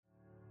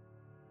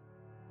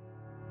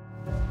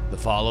The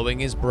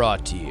following is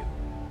brought to you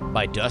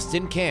by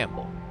Dustin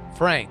Campbell,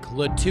 Frank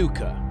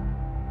Latuca,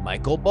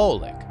 Michael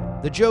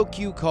Bolick, The Joe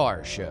Q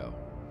Carr Show,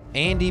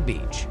 Andy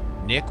Beach,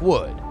 Nick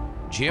Wood,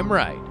 Jim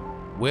Wright,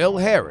 Will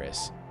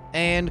Harris,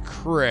 and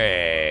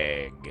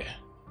Craig.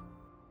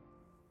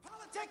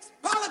 Politics,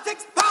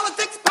 politics,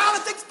 politics,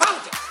 politics,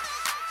 politics.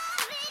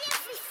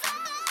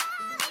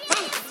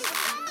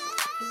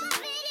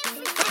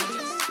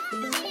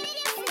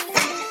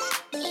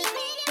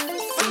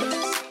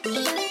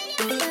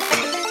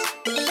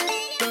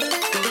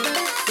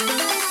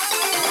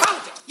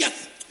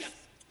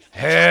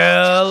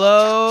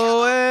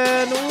 Hello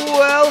and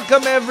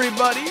welcome,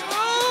 everybody.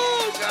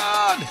 Oh,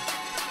 God.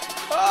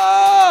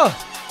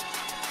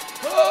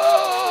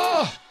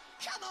 Oh.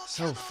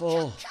 So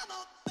full.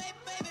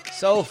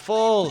 So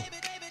full.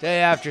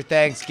 Day after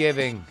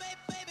Thanksgiving.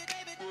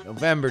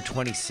 November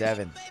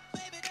 27th,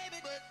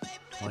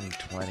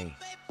 2020.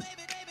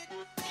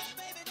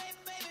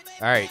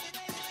 All right.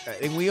 I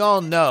think we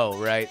all know,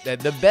 right, that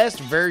the best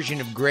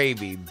version of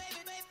gravy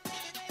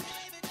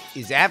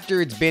is after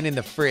it's been in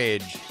the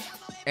fridge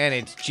and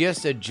it's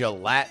just a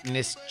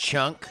gelatinous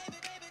chunk.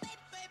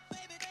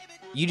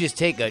 You just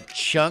take a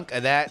chunk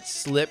of that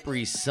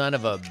slippery son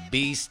of a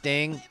bee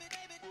sting,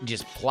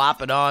 just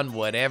plop it on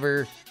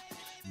whatever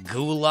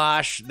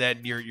goulash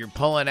that you're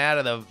pulling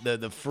out of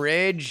the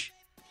fridge.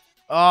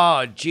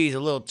 Oh, geez, a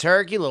little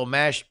turkey, a little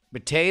mashed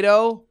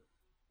potato,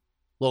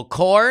 a little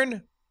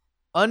corn.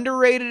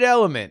 Underrated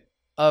element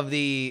of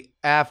the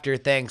after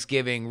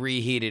Thanksgiving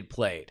reheated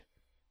plate.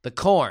 The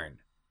corn.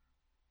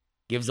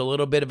 Gives a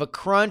little bit of a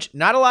crunch.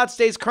 Not a lot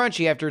stays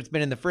crunchy after it's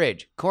been in the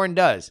fridge. Corn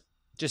does.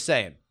 Just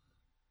saying.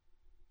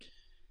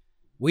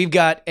 We've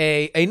got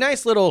a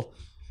nice little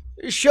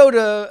show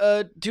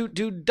to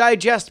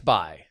digest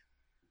by.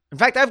 In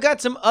fact, I've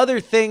got some other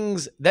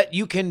things that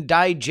you can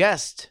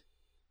digest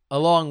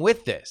along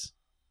with this.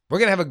 We're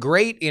going to have a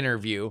great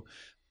interview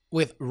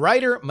with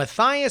writer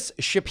Matthias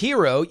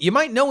Shapiro. You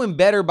might know him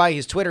better by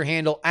his Twitter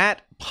handle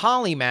at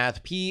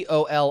Polimath,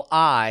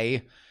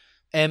 Polimath.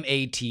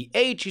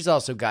 He's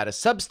also got a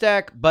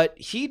Substack, but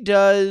he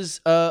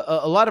does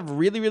a lot of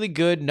really, really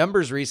good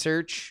numbers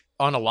research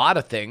on a lot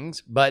of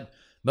things, but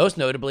most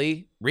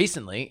notably,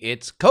 recently,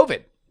 it's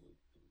COVID.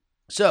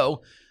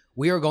 So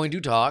we are going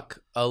to talk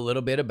a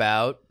little bit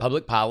about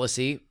public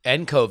policy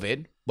and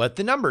COVID, what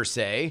the numbers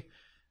say,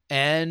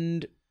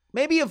 and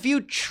maybe a few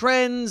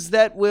trends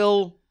that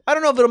will, I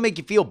don't know if it'll make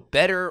you feel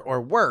better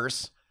or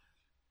worse,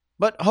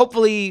 but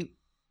hopefully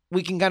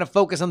we can kind of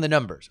focus on the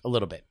numbers a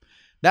little bit.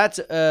 That's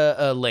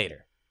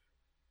later.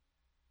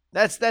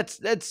 That's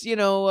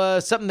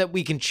something that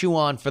we can chew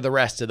on for the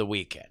rest of the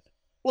weekend.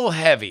 A little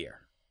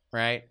heavier,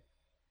 right?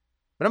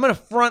 But I'm going to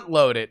front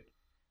load it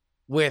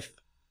with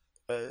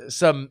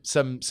some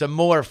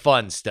more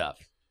fun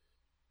stuff.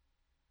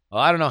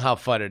 Well, I don't know how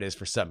fun it is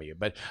for some of you,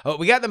 but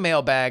we got the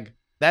mailbag.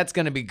 That's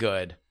going to be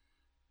good.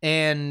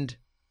 And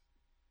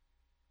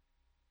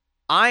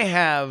I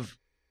have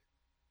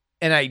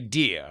an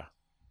idea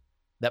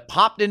that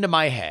popped into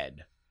my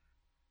head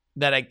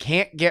that I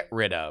can't get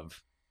rid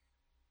of.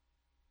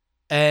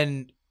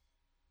 And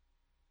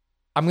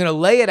I'm going to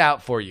lay it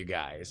out for you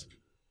guys.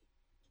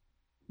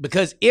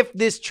 Because if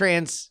this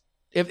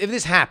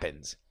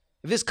happens,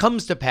 if this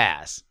comes to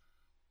pass,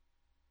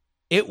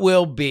 it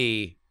will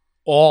be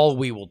all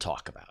we will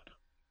talk about.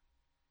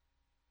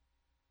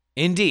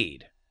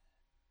 Indeed,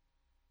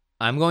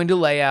 I'm going to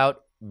lay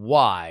out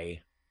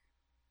why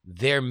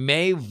there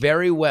may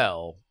very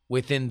well,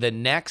 within the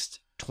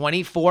next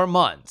 24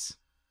 months,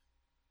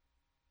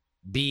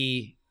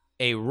 be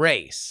a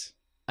race,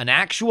 an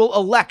actual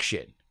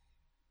election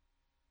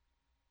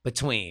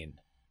between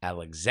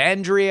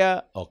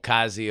Alexandria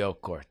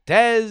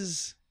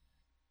Ocasio-Cortez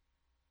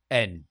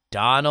and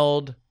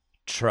Donald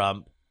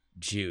Trump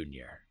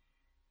Jr.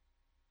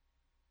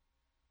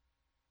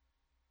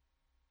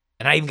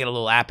 And I even get a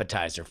little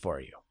appetizer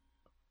for you,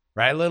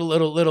 right? A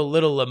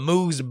little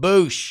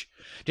amuse-bouche,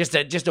 just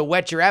to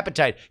whet your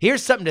appetite.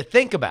 Here's something to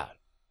think about.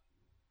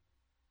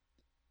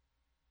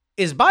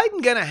 Is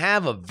Biden going to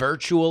have a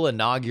virtual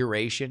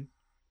inauguration?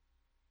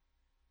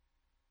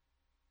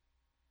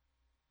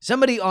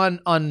 Somebody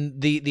on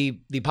the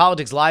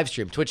politics live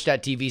stream,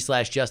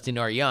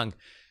 twitch.tv/JustinRYoung,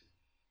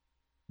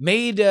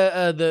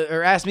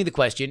 asked me the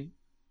question,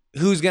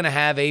 who's going to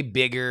have a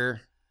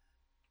bigger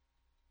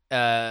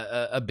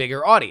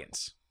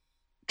audience,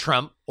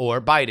 Trump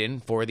or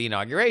Biden, for the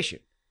inauguration?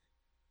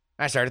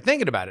 I started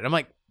thinking about it. I'm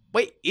like,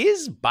 wait,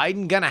 is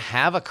Biden going to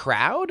have a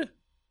crowd?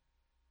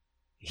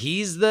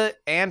 He's the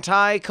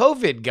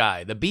anti-COVID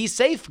guy, the be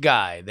safe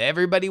guy, the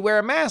everybody wear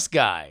a mask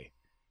guy.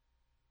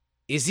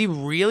 Is he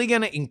really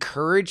going to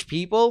encourage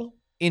people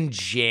in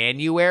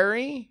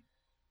January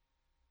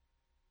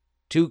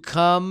to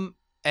come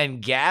and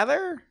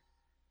gather?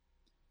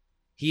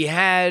 He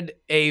had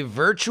a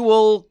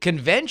virtual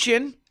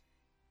convention.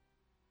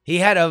 He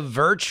had a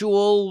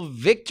virtual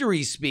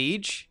victory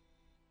speech.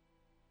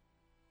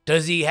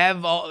 Does he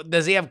have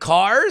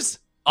cars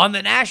on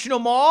the National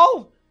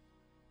Mall?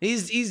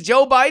 He's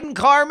Joe Biden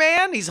car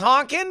man. He's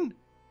honking.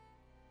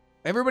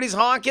 Everybody's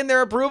honking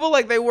their approval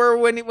like they were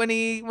when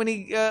he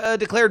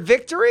declared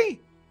victory?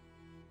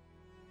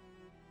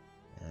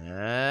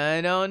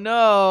 I don't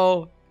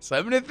know.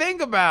 Something to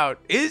think about.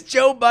 Is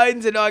Joe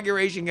Biden's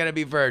inauguration going to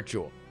be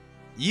virtual?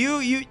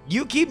 You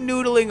keep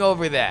noodling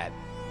over that.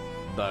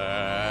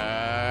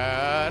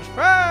 But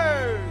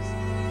first,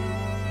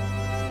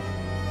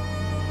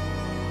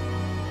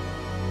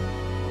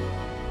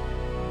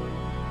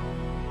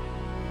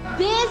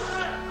 this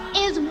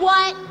is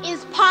what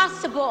is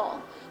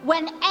possible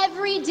when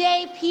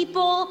everyday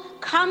people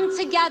come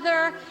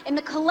together in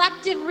the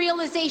collective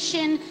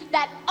realization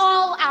that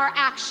all our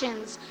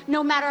actions,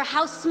 no matter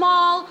how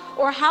small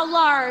or how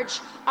large,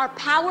 are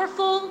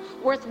powerful,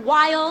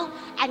 worthwhile,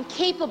 and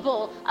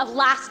capable of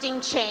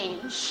lasting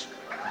change.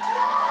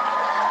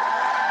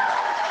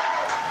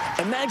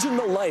 Imagine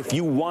the life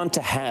you want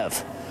to have.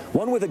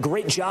 One with a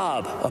great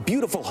job, a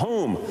beautiful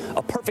home,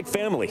 a perfect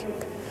family.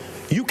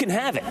 You can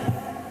have it.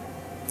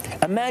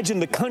 Imagine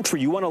the country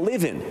you want to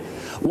live in,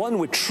 one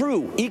with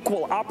true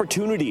equal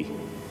opportunity,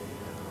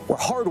 where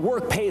hard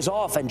work pays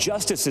off and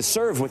justice is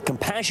served with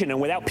compassion and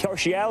without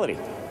partiality.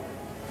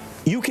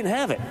 You can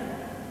have it.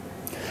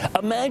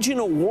 Imagine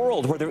a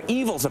world where the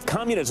evils of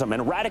communism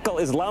and radical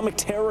Islamic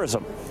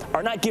terrorism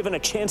are not given a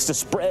chance to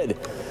spread,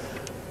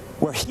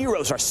 where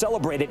heroes are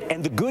celebrated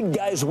and the good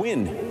guys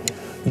win.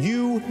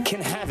 You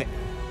can have it.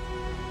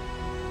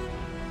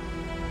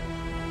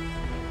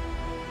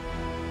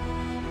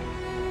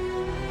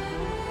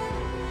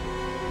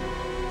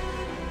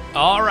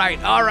 All right.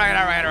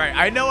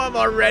 I know I'm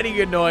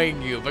already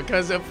annoying you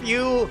because a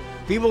few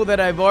people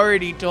that I've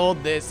already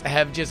told this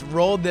have just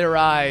rolled their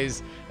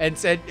eyes and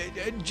said,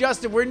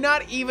 Justin, we're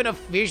not even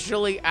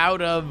officially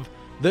out of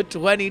the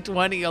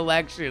 2020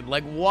 election.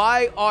 Like,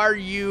 why are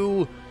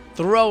you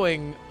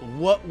throwing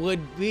what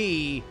would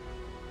be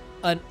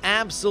an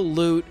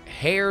absolute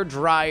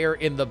hairdryer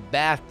in the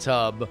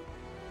bathtub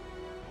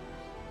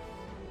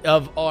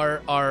of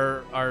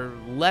our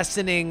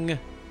lessening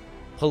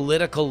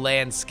political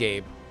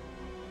landscape?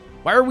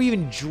 Why are we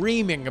even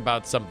dreaming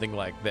about something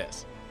like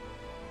this?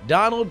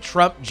 Donald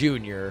Trump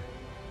Jr.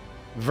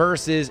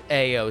 versus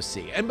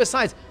AOC. And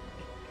besides,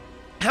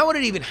 how would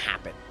it even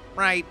happen,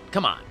 right?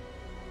 Come on.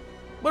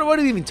 What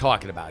are we even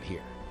talking about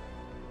here?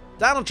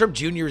 Donald Trump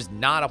Jr. is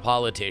not a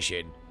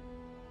politician.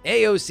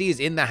 AOC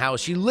is in the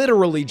House. She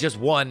literally just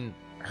won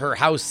her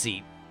House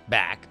seat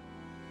back.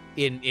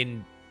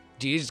 She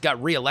just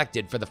got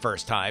reelected for the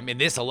first time in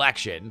this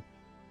election.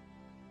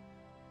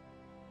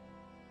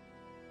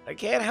 I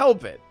can't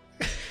help it.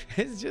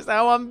 It's just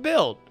how I'm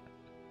built.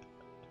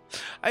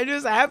 I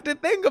just have to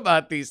think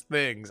about these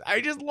things.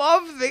 I just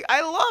love things. I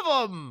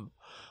love them.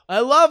 I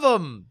love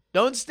them.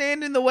 Don't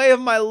stand in the way of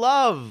my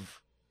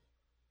love.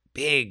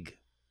 Big,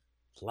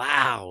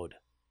 loud,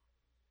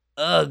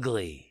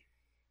 ugly,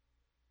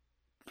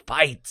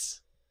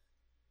 fights.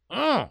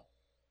 Let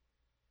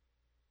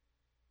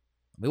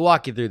me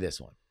walk you through this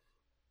one.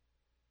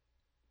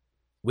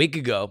 Week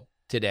ago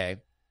today,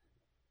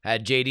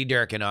 had J.D.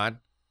 Durkin on.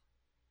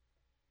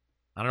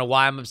 I don't know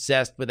why I'm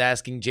obsessed with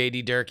asking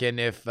J.D. Durkin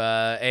if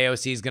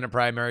AOC is going to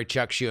primary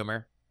Chuck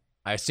Schumer.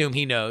 I assume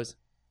he knows.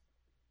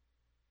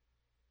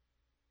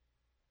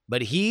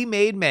 But he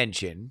made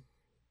mention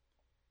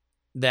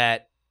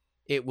that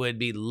it would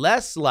be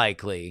less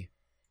likely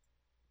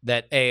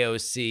that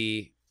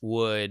AOC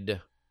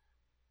would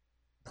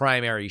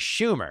primary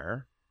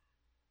Schumer.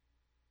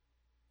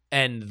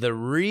 And the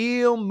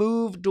real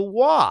move to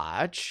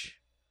watch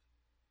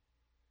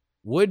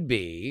would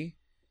be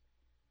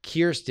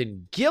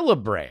Kirsten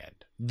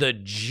Gillibrand, the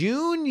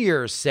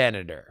junior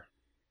senator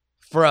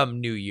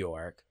from New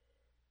York,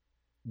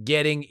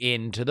 getting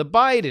into the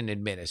Biden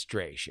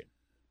administration.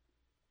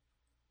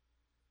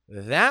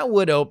 That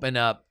would open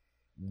up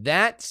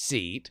that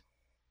seat,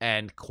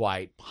 and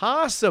quite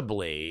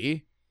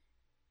possibly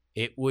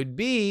it would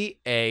be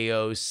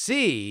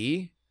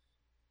AOC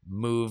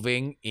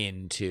moving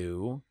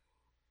into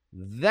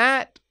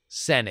that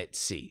Senate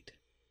seat.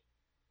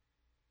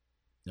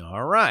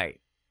 All right.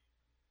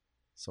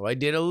 So I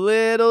did a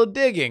little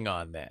digging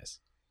on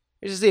this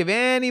just to see if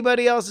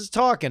anybody else is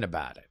talking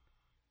about it.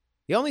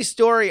 The only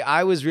story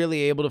I was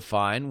really able to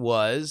find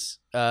was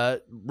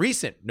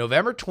recent,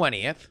 November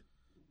 20th,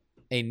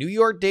 a New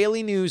York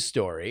Daily News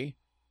story.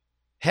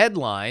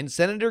 Headline,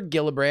 Senator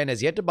Gillibrand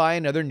has yet to buy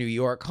another New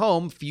York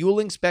home,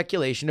 fueling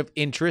speculation of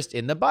interest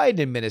in the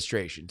Biden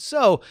administration.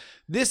 So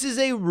this is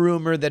a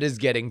rumor that is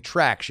getting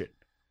traction.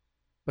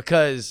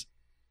 Because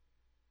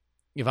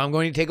if I'm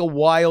going to take a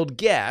wild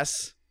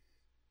guess,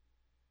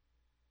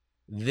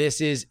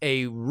 this is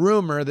a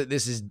rumor that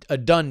this is a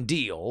done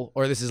deal,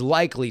 or this is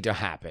likely to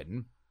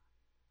happen.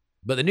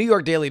 But the New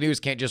York Daily News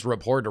can't just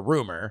report a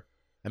rumor.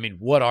 I mean,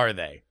 what are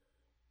they?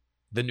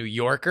 The New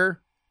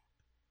Yorker?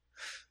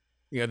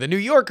 You know, the New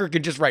Yorker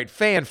can just write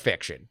fan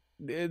fiction.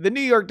 The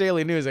New York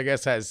Daily News, I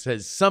guess,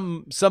 has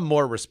some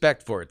more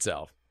respect for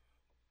itself.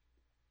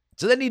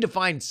 So they need to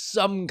find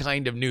some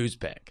kind of news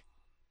peg.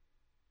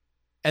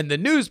 And the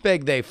news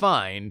peg they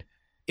find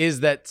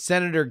is that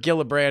Senator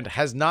Gillibrand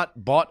has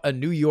not bought a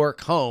New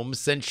York home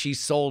since she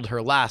sold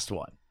her last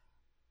one.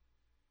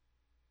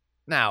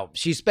 Now,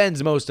 she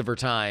spends most of her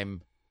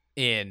time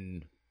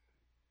in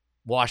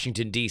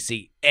Washington,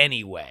 D.C.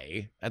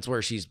 anyway. That's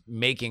where she's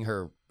making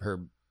her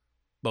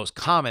most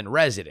common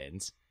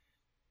residence.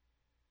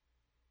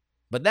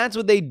 But that's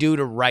what they do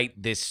to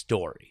write this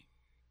story.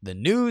 The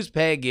news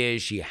peg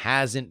is she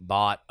hasn't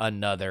bought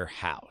another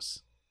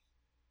house.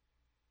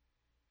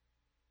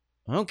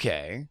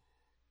 Okay.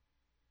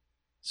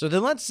 So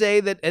then let's say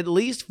that at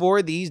least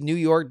for these New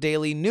York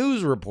Daily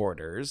News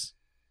reporters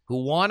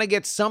who want to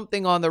get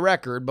something on the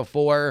record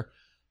before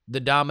the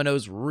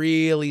dominoes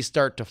really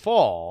start to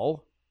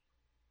fall,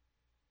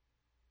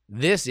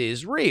 this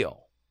is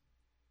real.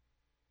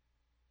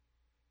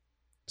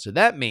 So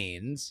that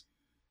means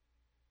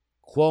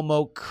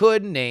Cuomo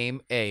could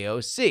name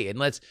AOC. And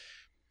let's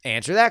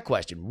answer that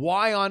question.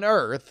 Why on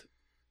earth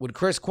would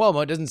Chris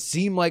Cuomo, it doesn't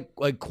seem like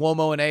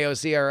Cuomo and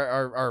AOC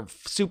are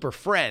super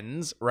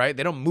friends, right?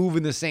 They don't move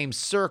in the same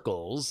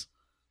circles.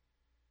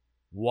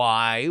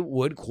 Why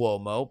would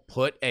Cuomo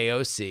put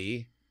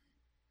AOC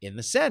in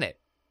the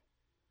Senate?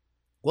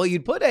 Well,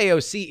 you'd put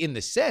AOC in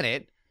the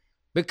Senate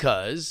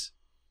because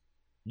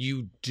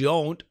you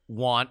don't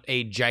want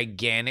a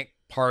gigantic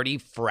party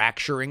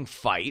fracturing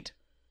fight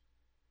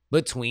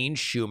between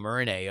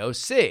Schumer and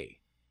AOC.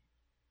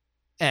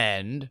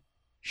 And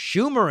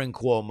Schumer and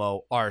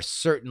Cuomo are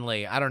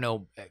certainly, I don't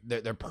know,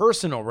 their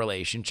personal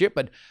relationship,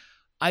 but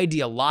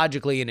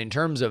ideologically and in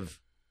terms of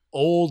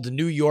old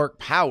New York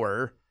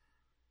power,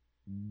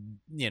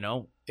 you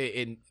know,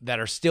 that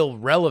are still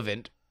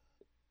relevant,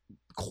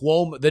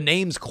 the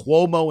names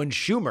Cuomo and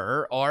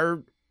Schumer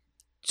are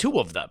two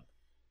of them.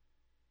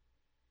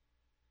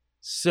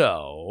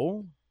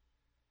 So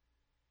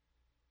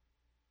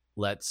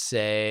let's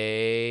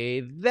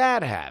say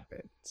that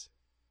happens.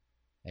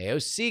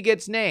 AOC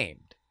gets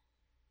named.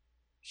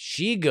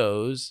 She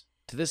goes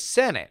to the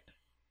Senate.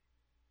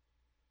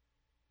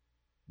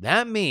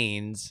 That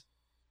means,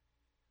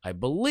 I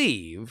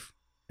believe,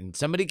 and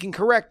somebody can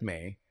correct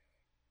me,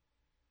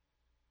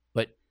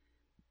 but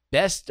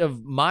best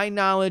of my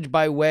knowledge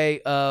by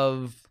way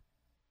of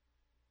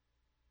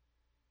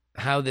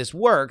how this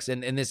works,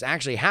 and this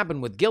actually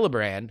happened with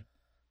Gillibrand,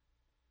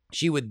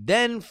 she would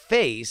then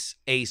face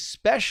a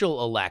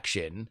special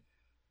election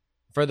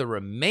for the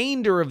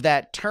remainder of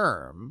that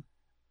term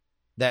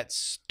that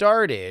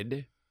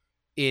started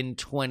in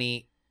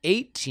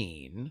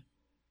 2018.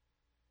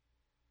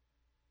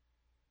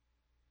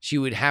 She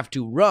would have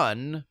to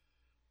run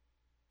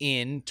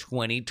in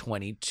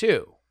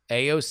 2022.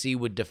 AOC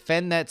would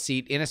defend that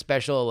seat in a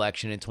special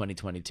election in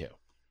 2022.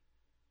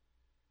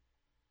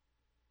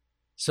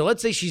 So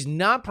let's say she's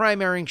not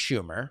primarying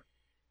Schumer.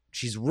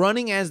 She's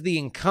running as the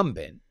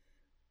incumbent.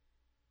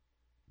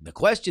 The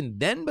question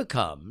then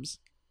becomes,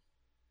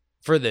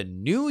 for the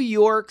New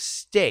York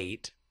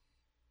State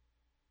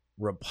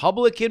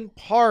Republican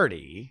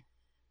Party,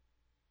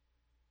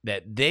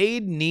 that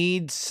they'd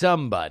need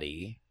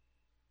somebody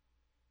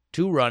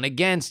to run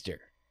against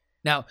her.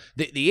 Now,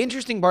 the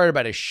interesting part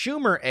about a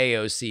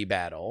Schumer-AOC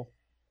battle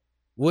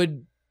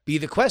would be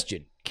the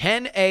question,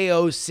 can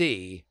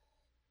AOC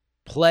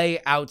play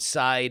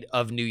outside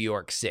of New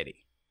York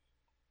City?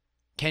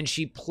 Can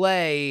she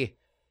play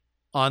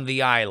on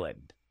the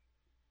island?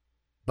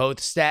 Both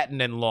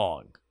Staten and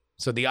Long.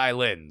 So the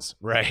islands,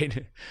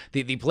 right?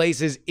 the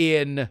places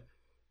in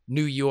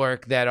New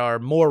York that are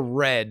more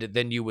red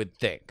than you would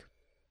think.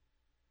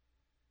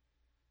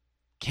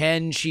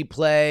 Can she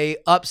play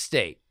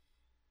upstate?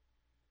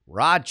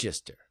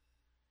 Rochester?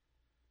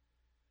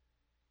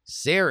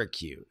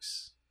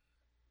 Syracuse?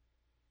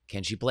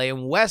 Can she play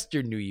in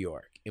western New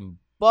York? In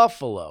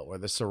Buffalo or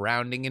the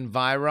surrounding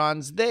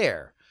environs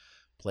there?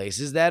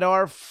 Places that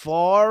are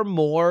far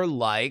more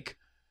like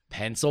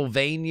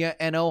Pennsylvania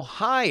and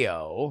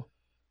Ohio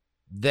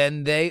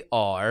than they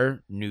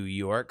are New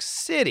York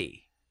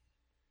City.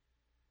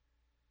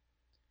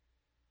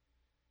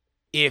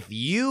 If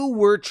you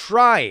were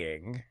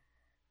trying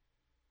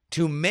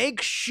to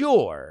make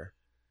sure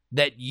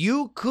that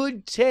you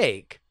could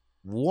take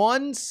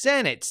one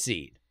Senate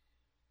seat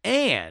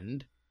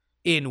and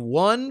in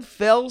one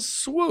fell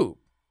swoop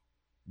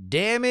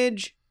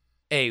damage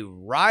a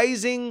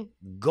rising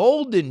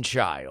golden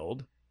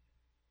child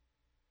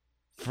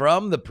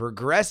from the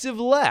progressive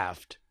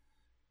left,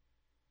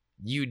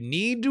 you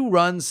need to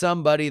run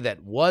somebody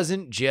that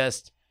wasn't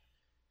just,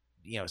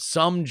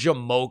 some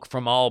jamoke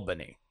from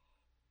Albany,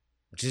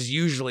 which is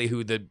usually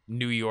who the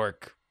New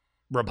York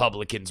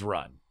Republicans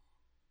run.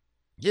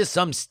 Just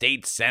some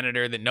state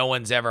senator that no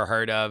one's ever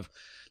heard of.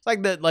 It's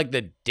like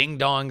the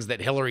ding-dongs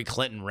that Hillary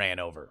Clinton ran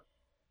over.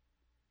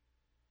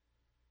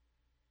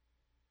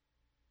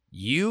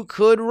 You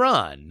could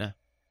run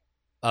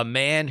a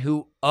man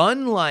who,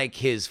 unlike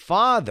his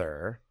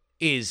father,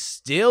 is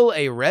still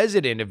a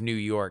resident of New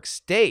York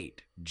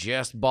State,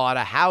 just bought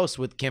a house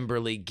with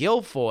Kimberly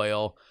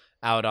Guilfoyle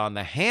out on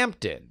the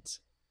Hamptons.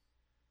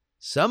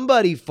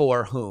 Somebody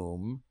for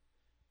whom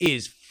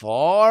is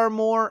far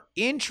more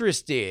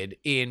interested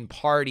in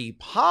party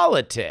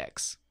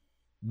politics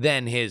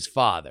than his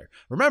father.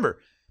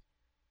 Remember,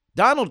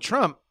 Donald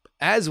Trump,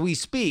 as we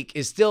speak,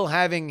 is still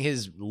having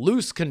his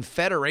loose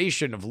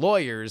confederation of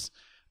lawyers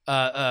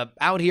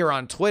out here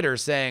on Twitter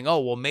saying, oh,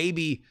 well,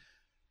 maybe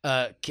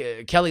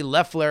Kelly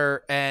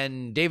Loeffler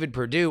and David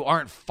Perdue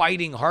aren't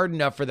fighting hard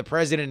enough for the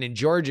president in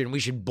Georgia and we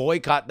should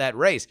boycott that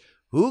race.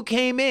 Who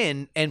came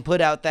in and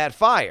put out that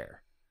fire?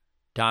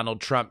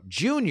 Donald Trump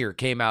Jr.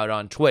 came out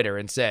on Twitter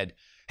and said,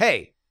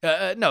 hey,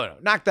 no,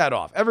 knock that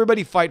off.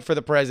 Everybody fight for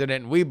the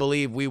president. And we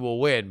believe we will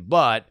win.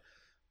 But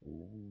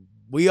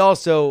we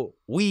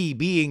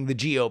being the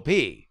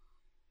GOP,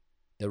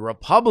 the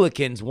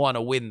Republicans want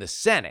to win the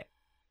Senate.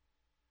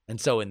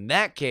 And so in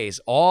that case,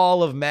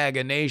 all of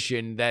MAGA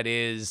Nation that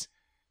is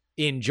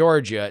in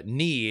Georgia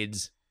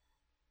needs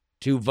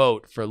to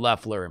vote for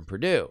Loeffler and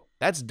Perdue.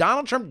 That's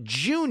Donald Trump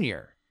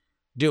Jr.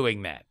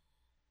 doing that.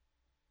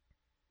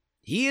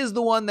 He is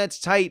the one that's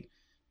tight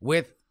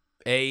with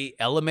a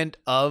element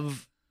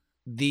of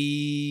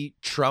the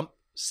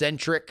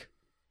Trump-centric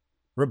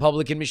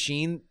Republican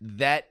machine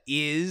that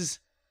is,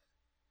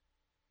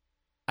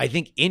 I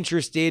think,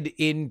 interested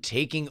in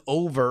taking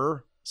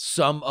over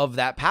some of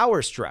that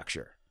power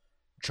structure.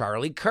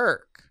 Charlie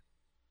Kirk,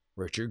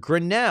 Richard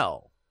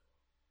Grenell.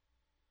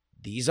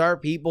 These are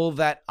people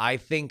that I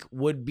think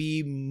would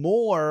be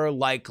more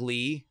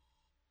likely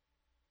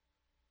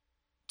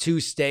to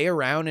stay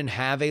around and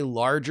have a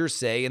larger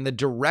say in the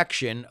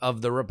direction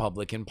of the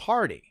Republican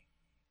Party.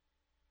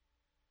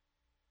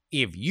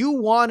 If you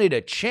wanted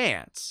a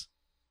chance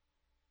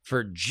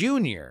for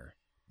Junior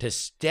to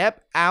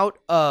step out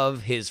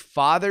of his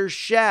father's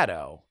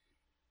shadow,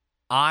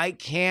 I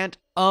can't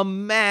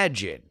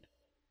imagine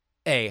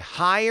a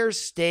higher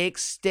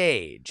stakes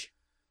stage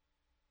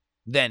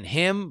than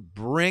him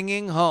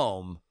bringing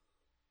home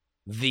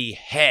the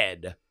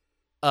head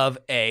of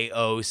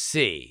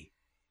AOC.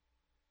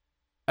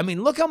 I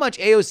mean, look how much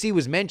AOC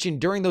was mentioned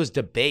during those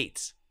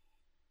debates.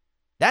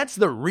 That's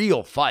the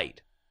real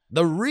fight.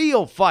 The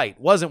real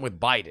fight wasn't with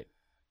Biden.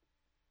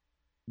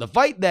 The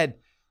fight that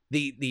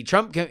the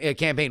Trump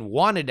campaign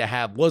wanted to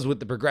have was with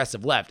the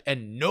progressive left,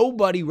 and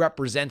nobody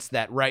represents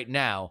that right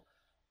now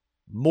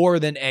more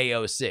than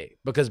AOC,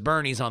 because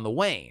Bernie's on the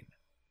wane.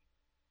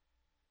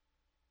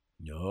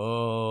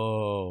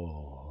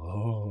 No.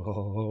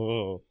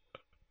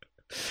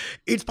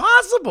 It's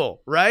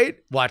possible, right?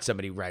 Watch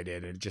somebody write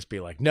in and just be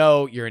like,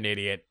 no, you're an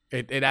idiot.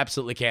 It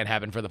absolutely can't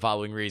happen for the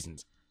following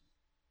reasons.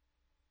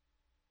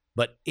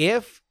 But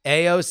if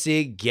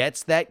AOC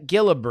gets that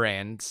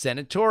Gillibrand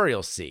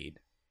senatorial seat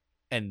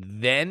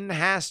and then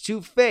has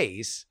to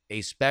face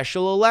a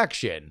special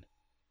election,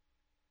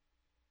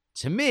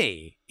 to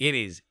me, it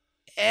is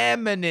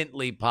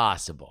eminently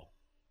possible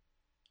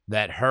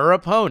that her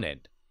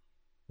opponent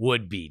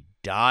would be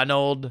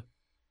Donald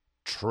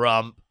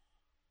Trump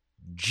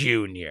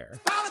Jr.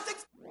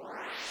 Politics.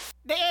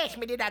 They ask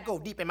me, did I go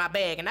deep in my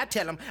bag? And I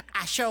tell them,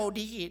 I sure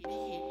did.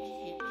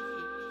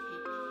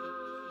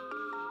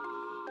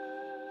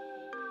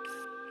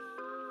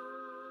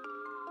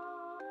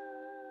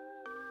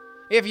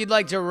 If you'd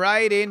like to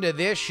write into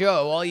this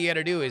show, all you got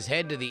to do is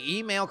head to the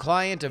email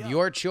client of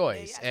your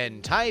choice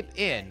and type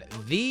in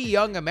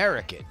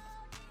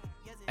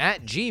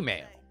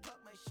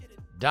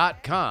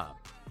theyoungamerican@gmail.com.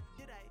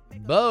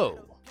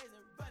 Bo,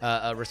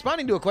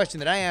 responding to a question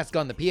that I asked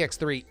on the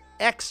PX3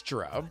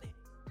 Extra,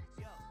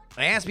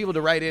 I asked people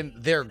to write in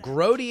their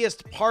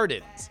grodiest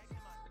pardons.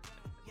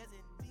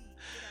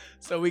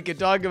 So we could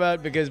talk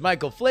about, because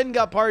Michael Flynn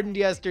got pardoned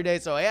yesterday,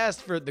 so I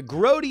asked for the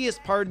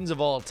grodiest pardons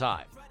of all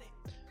time.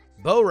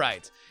 Bo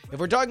writes, if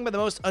we're talking about the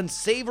most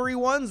unsavory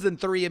ones, then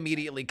three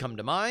immediately come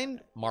to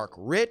mind. Mark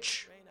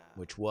Rich,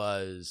 which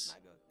was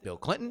Bill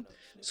Clinton,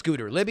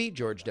 Scooter Libby,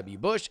 George W.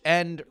 Bush,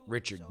 and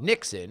Richard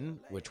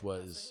Nixon, which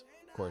was,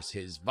 of course,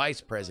 his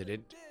vice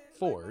president,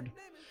 Ford.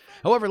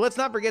 However, let's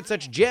not forget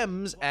such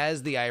gems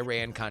as the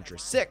Iran-Contra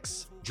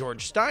 6,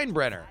 George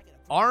Steinbrenner,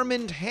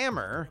 Armand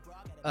Hammer,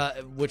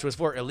 which was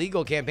for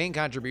illegal campaign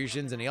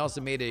contributions, and he also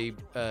made a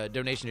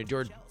donation to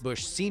George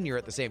Bush Sr.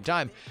 at the same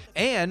time,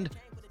 and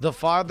the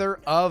father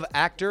of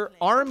actor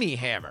Armie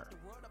Hammer.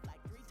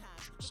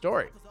 True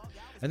story.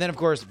 And then, of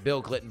course,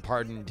 Bill Clinton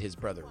pardoned his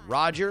brother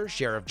Roger.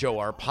 Sheriff Joe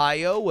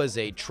Arpaio was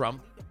a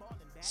Trump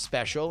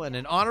special. And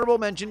an honorable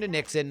mention to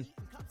Nixon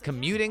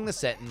commuting the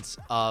sentence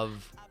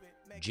of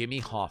Jimmy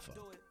Hoffa.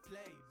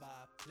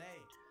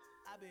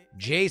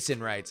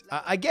 Jason writes,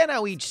 I get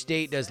how each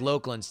state does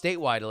local and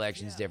statewide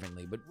elections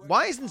differently, but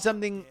why isn't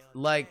something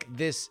like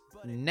this,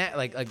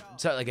 like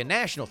a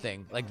national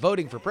thing, like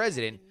voting for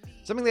president,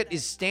 something that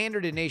is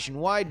standard and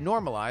nationwide,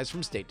 normalized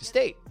from state to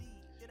state?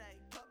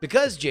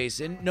 Because,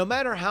 Jason, no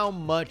matter how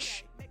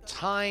much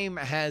time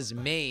has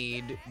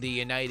made the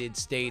United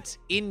States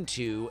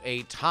into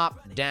a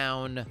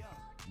top-down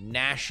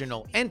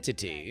national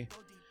entity,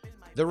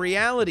 the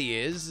reality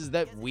is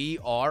that we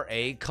are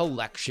a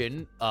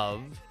collection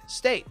of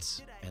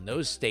states, and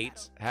those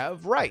states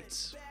have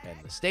rights, and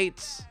the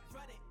states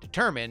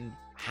determine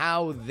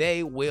how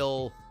they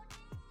will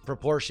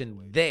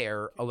proportion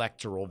their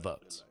electoral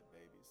votes.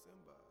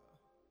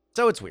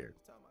 So it's weird.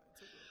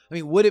 I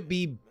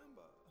mean,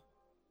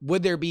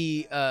 would there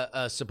be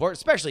a support,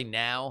 especially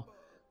now,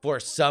 for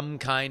some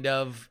kind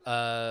of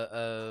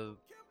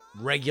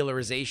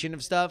regularization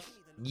of stuff?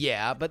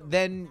 Yeah, but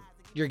then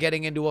you're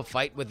getting into a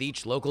fight with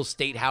each local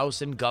state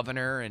house and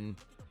governor and,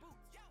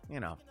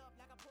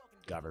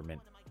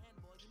 government.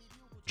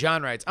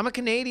 John writes, I'm a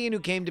Canadian who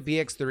came to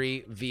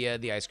PX3 via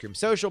the Ice Cream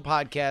Social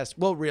podcast.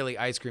 Well, really,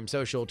 Ice Cream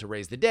Social to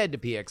Raise the Dead to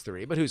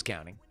PX3, but who's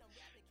counting?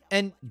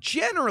 And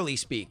generally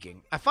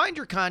speaking, I find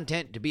your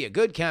content to be a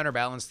good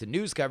counterbalance to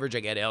news coverage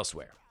I get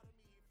elsewhere.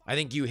 I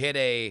think you hit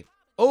a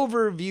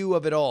overview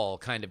of it all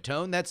kind of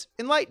tone that's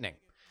enlightening.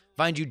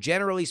 Find you,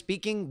 generally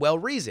speaking,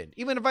 well-reasoned.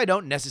 Even if I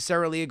don't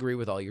necessarily agree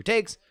with all your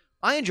takes,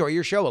 I enjoy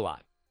your show a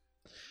lot.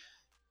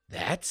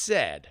 That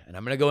said, and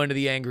I'm going to go into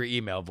the angry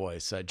email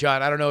voice.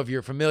 John, I don't know if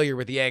you're familiar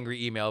with the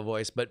angry email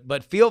voice,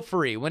 but feel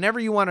free. Whenever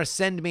you want to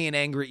send me an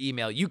angry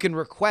email, you can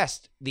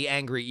request the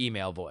angry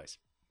email voice.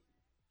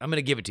 I'm going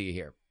to give it to you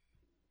here.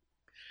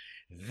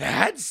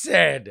 That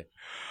said,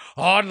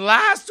 on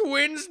last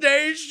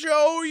Wednesday's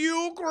show,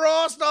 you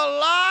crossed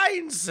a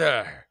line,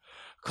 sir,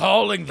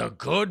 calling the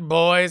Good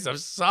Boys of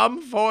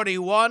Sum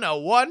 41 a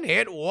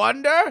one-hit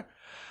wonder?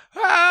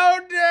 How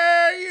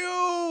dare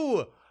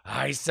you!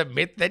 I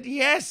submit that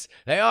yes,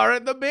 they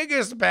aren't the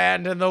biggest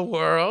band in the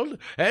world,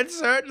 and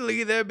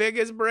certainly their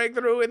biggest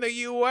breakthrough in the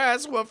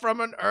U.S. were from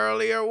an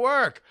earlier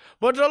work,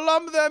 but to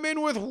lump them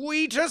in with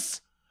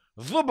Wheatus,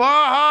 the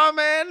Baha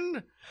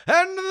Men,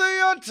 and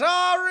the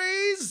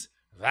Ataris,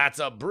 that's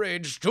a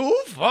bridge too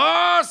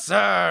far,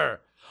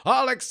 sir.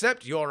 I'll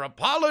accept your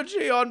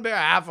apology on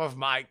behalf of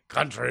my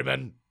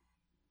countrymen.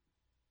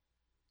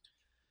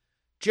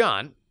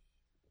 John,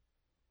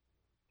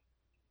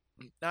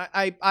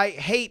 I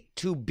hate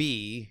to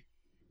be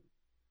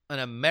an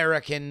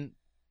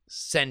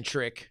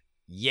American-centric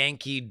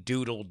Yankee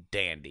Doodle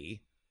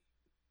dandy,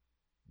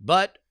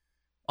 but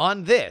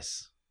on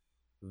this,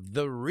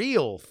 the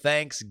real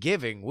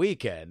Thanksgiving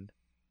weekend,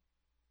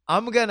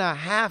 I'm gonna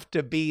have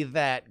to be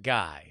that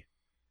guy.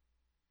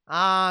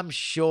 I'm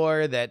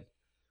sure that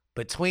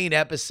between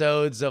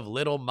episodes of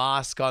Little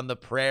Mosque on the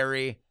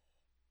Prairie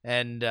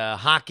and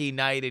Hockey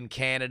Night in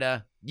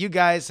Canada, you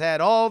guys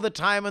had all the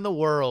time in the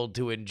world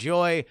to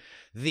enjoy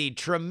the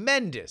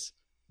tremendous,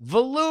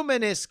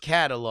 voluminous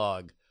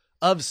catalog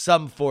of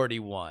Sum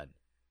 41.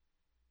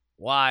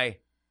 Why,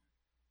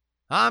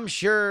 I'm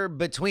sure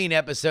between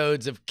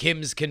episodes of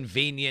Kim's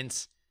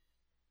Convenience,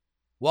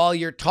 while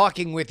you're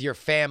talking with your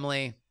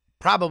family,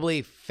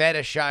 probably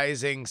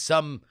fetishizing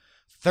some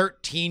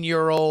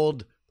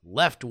 13-year-old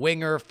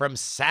left-winger from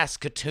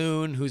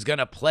Saskatoon who's going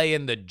to play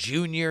in the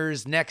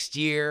juniors next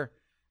year,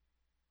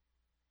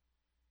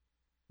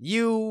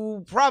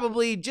 you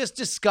probably just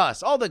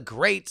discuss all the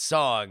great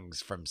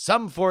songs from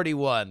Sum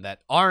 41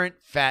 that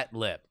aren't Fat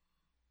Lip.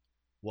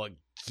 Well,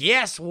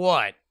 guess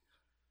what?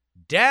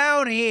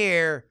 Down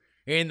here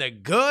in the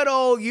good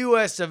old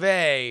US of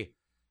A,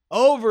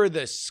 over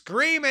the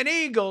Screaming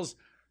Eagles,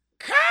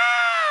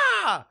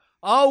 Caw!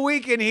 All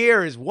we can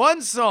hear is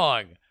one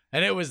song,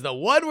 and it was the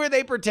one where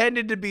they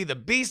pretended to be the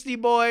Beastie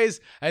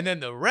Boys, and then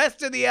the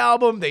rest of the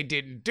album, they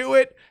didn't do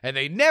it, and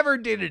they never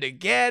did it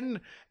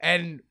again,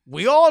 and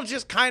we all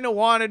just kind of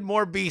wanted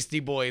more Beastie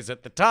Boys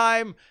at the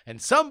time,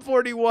 and Sum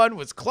 41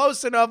 was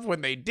close enough when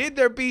they did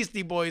their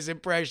Beastie Boys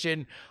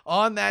impression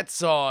on that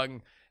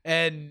song,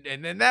 and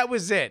then that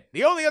was it.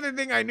 The only other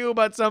thing I knew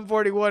about Sum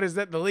 41 is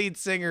that the lead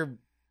singer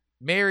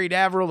married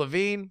Avril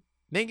Lavigne.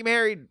 Think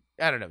married?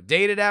 I don't know.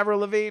 Dated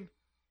Avril Lavigne?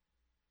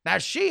 Now,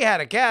 she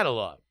had a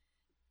catalog.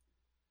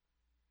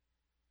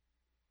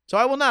 So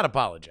I will not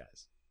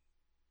apologize.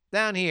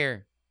 Down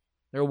here,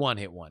 they're a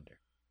one-hit wonder.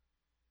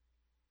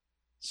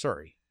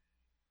 Sorry.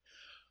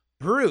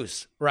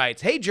 Bruce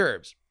writes, hey,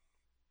 Gerbs.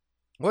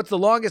 What's the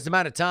longest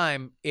amount of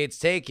time it's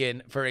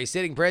taken for a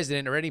sitting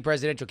president or any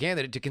presidential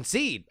candidate to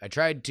concede? I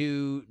tried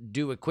to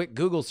do a quick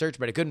Google search,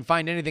 but I couldn't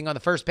find anything on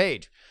the first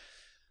page.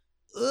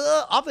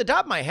 Off the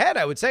top of my head,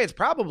 I would say it's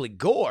probably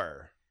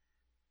Gore.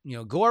 You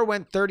know, Gore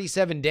went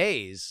 37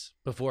 days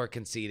before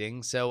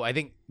conceding, so I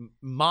think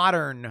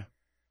modern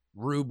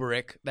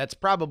rubric, that's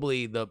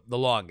probably the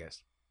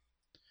longest.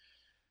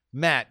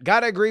 Matt,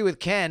 gotta agree with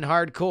Ken,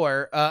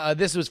 hardcore.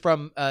 This was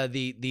from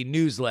the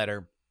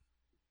newsletter.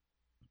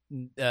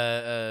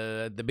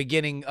 The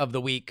beginning of the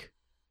week,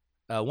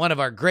 one of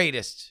our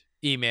greatest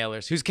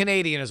emailers, who's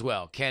Canadian as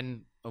well,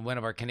 Ken, one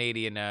of our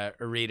Canadian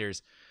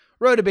readers,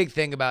 wrote a big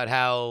thing about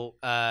how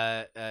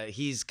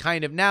he's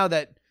kind of, now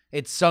that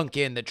it's sunk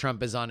in that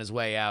Trump is on his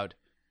way out,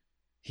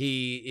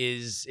 he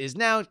is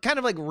now kind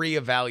of like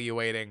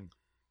reevaluating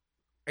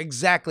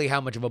exactly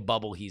how much of a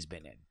bubble he's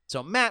been in.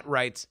 So Matt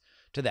writes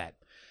to that.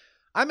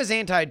 I'm as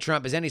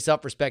anti-Trump as any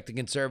self-respecting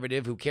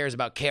conservative who cares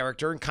about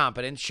character and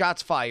competence.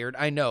 Shots fired.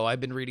 I know I've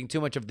been reading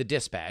too much of the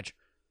Dispatch.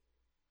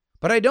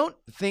 But I don't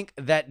think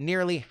that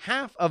nearly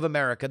half of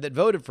America that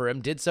voted for him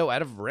did so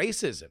out of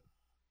racism.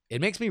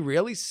 It makes me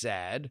really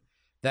sad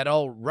that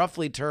I'll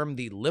roughly term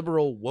the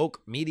liberal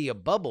woke media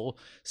bubble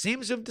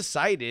seems to have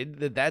decided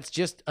that that's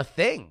just a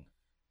thing.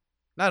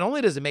 Not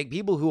only does it make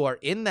people who are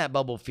in that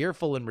bubble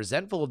fearful and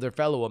resentful of their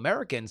fellow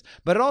Americans,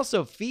 but it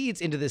also feeds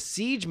into the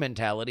siege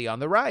mentality on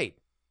the right.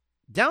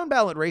 Down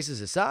ballot races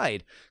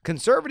aside,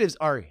 conservatives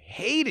are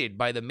hated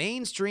by the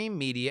mainstream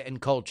media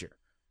and culture,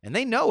 and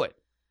they know it.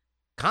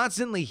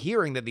 Constantly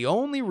hearing that the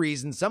only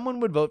reason someone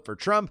would vote for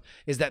Trump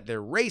is that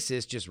they're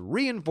racist just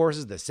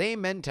reinforces the same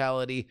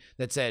mentality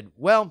that said,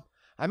 well,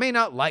 I may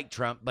not like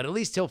Trump, but at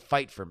least he'll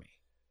fight for me.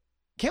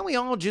 Can't we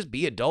all just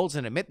be adults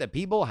and admit that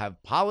people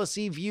have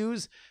policy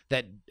views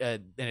that,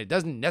 and it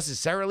doesn't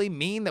necessarily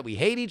mean that we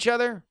hate each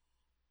other?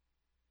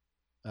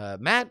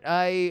 Matt,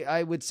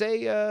 I would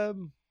say,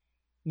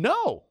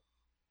 no.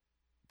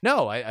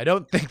 No, I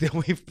don't think that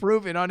we've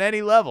proven on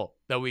any level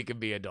that we can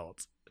be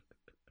adults.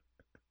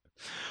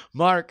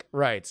 Mark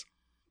writes,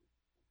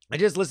 I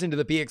just listened to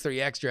the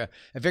PX3 Extra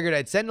and figured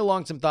I'd send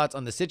along some thoughts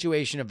on the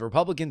situation of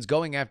Republicans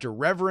going after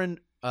Reverend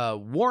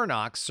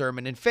Warnock's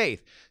sermon and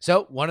faith.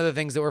 So one of the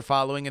things that we're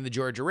following in the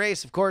Georgia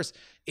race, of course,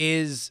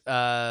 is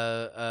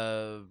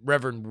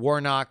Reverend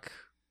Warnock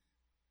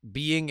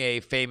being a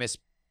famous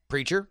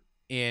preacher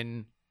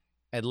in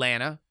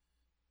Atlanta.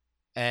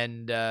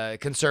 And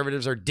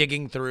conservatives are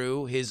digging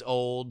through his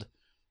old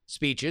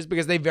speeches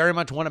because they very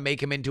much want to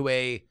make him into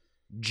a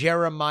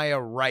Jeremiah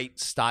Wright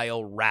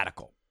style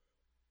radical.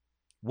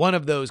 One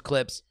of those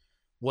clips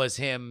was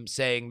him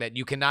saying that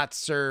you cannot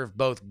serve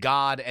both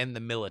God and the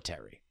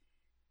military.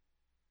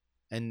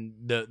 And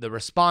the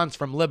response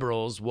from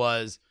liberals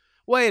was,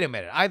 wait a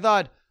minute, I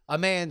thought a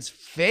man's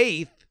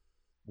faith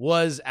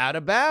was out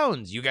of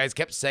bounds. You guys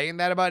kept saying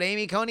that about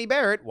Amy Coney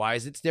Barrett. Why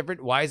is it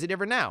different? Why is it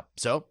different now?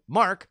 So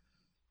Mark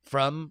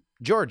from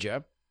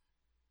Georgia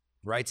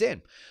writes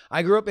in,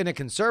 I grew up in a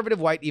conservative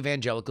white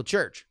evangelical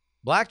church.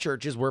 Black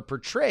churches were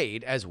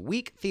portrayed as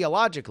weak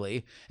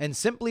theologically and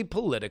simply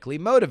politically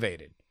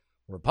motivated.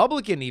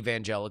 Republican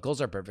evangelicals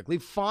are perfectly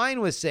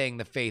fine with saying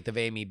the faith of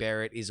Amy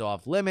Barrett is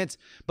off limits,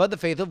 but the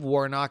faith of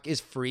Warnock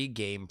is free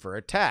game for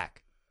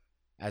attack.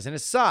 As an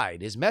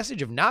aside, his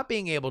message of not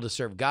being able to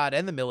serve God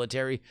and the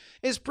military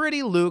is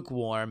pretty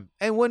lukewarm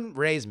and wouldn't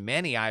raise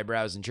many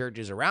eyebrows in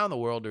churches around the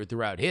world or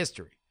throughout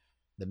history.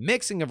 The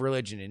mixing of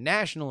religion and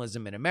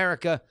nationalism in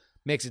America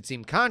makes it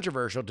seem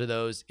controversial to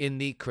those in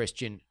the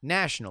Christian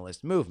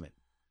nationalist movement.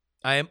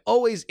 I am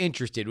always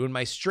interested when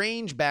my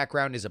strange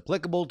background is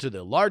applicable to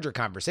the larger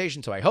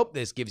conversation, so I hope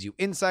this gives you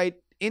insight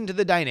into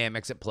the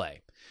dynamics at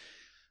play.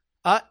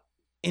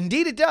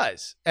 Indeed it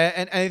does.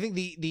 And I think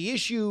the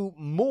issue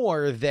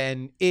more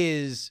than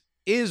is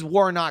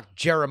Warnock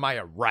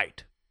Jeremiah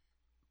Wright?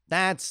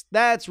 That's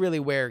really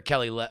where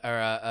Kelly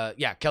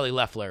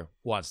Loeffler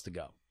wants to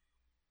go.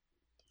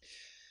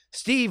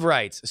 Steve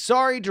writes,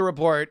 sorry to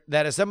report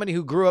that as somebody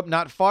who grew up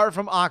not far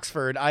from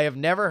Oxford, I have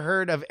never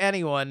heard of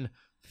anyone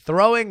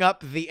throwing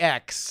up the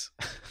X.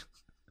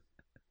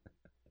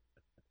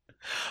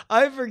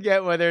 I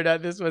forget whether or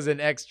not this was an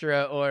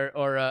extra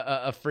or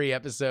a free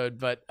episode,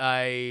 but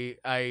I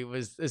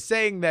was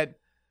saying that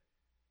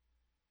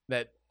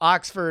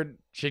Oxford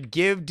should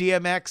give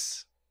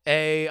DMX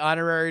a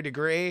honorary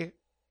degree,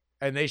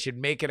 and they should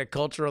make it a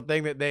cultural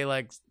thing that they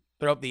like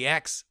throw up the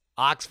X,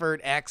 Oxford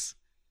X.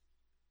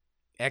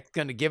 X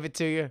gonna give it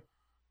to you.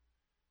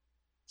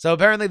 So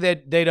apparently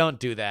they don't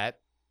do that,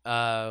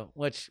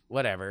 which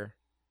whatever.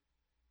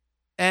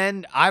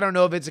 And I don't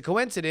know if it's a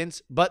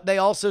coincidence, but they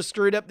also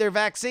screwed up their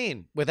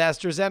vaccine with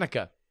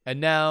AstraZeneca. And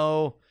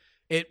now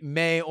it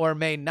may or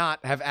may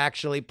not have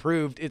actually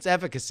proved its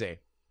efficacy.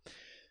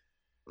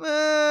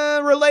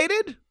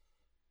 Related?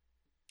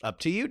 Up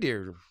to you,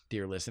 dear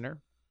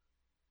listener.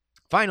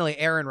 Finally,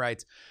 Aaron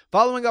writes,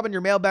 following up on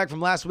your mailbag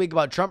from last week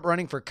about Trump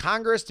running for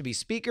Congress to be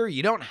Speaker,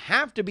 you don't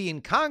have to be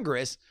in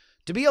Congress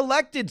to be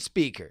elected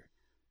Speaker.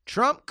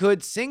 Trump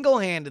could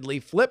single-handedly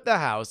flip the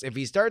House if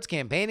he starts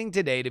campaigning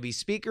today to be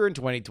Speaker in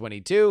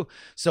 2022,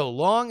 so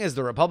long as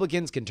the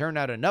Republicans can turn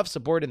out enough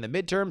support in the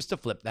midterms to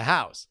flip the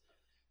House.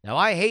 Now,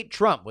 I hate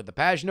Trump with the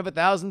passion of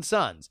 1,000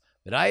 suns,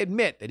 but I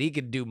admit that he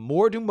could do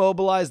more to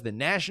mobilize the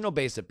national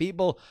base of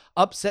people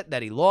upset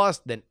that he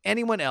lost than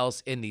anyone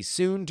else in the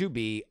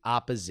soon-to-be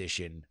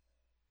opposition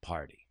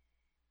party.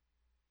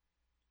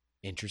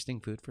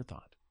 Interesting food for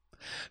thought.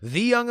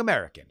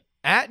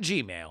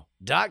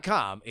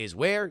 TheYoungAmerican@gmail.com is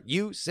where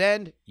you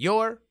send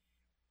your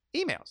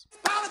emails.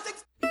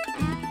 Politics.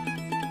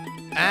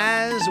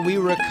 As we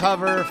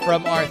recover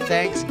from our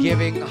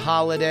Thanksgiving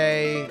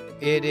holiday,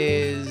 it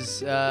is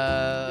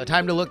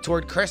time to look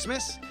toward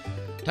Christmas.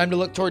 Time to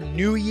look toward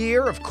New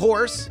Year, of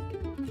course.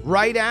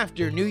 Right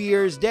after New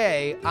Year's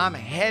Day, I'm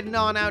heading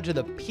on out to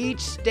the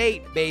Peach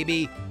State,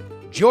 baby,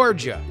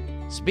 Georgia.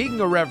 Speaking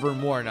of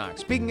Reverend Warnock,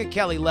 speaking of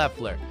Kelly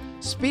Loeffler,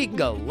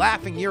 speaking of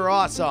laughing your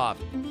ass off,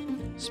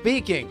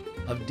 speaking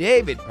of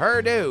David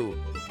Perdue,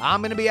 I'm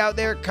going to be out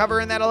there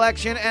covering that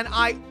election, and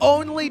I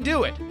only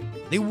do it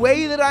the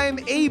way that I am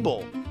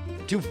able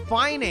to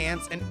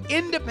finance an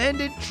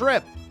independent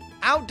trip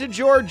out to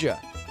Georgia.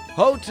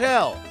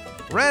 Hotel,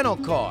 rental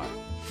car,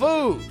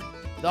 food,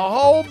 the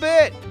whole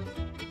bit.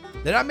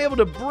 that I'm able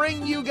to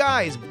bring you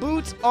guys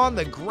boots on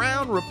the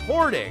ground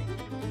reporting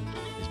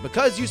is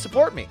because you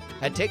support me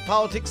at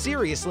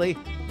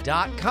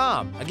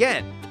TakePoliticsSeriously.com.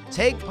 Again,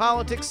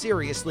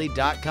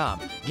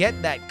 TakePoliticsSeriously.com.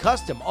 Get that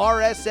custom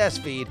RSS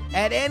feed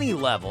at any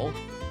level.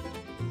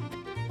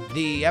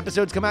 The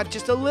episodes come out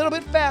just a little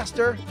bit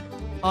faster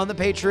on the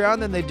Patreon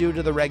than they do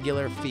to the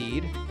regular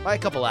feed by a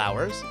couple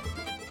hours.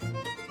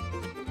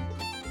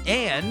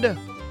 And, of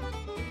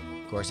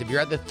course, if you're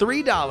at the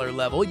 $3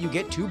 level, you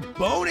get 2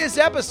 bonus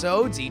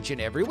episodes each and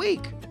every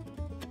week.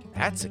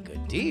 That's a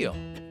good deal.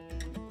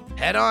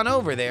 Head on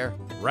over there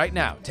right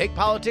now.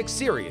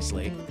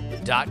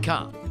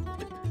 TakePoliticsSeriously.com.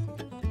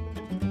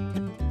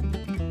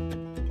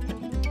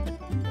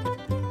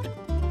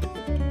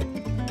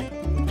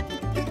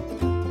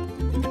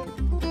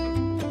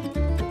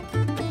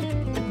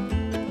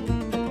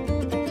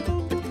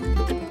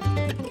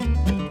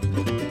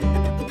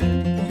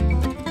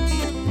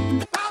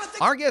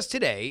 Our guest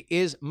today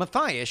is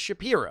Matthias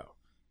Shapiro.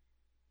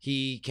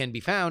 He can be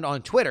found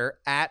on Twitter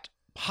at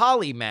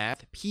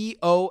Polimath,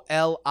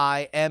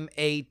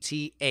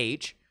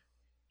 Polimath.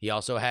 He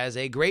also has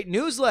a great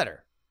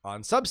newsletter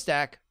on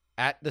Substack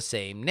at the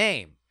same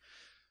name.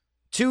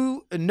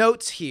 2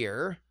 notes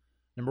here.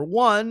 Number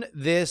 1,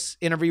 this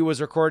interview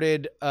was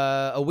recorded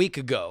a week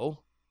ago,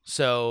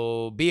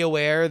 so be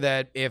aware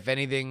that if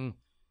anything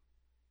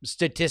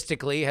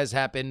statistically has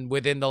happened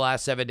within the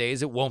last 7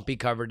 days, it won't be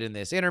covered in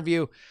this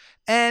interview.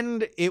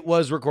 And it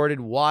was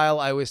recorded while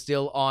I was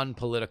still on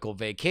political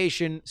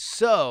vacation,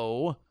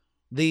 so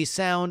the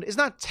sound is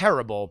not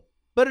terrible,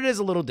 but it is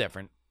a little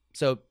different.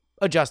 So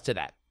adjust to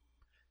that.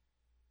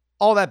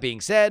 All that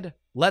being said,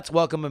 let's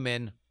welcome him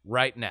in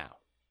right now.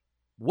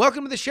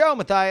 Welcome to the show,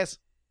 Matthias.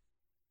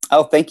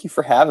 Oh, thank you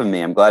for having me.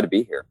 I'm glad to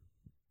be here.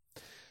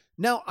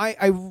 Now,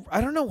 I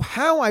don't know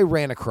how I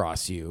ran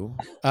across you.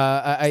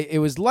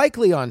 It was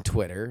likely on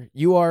Twitter.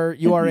 You are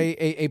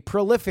a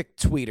prolific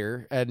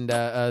tweeter and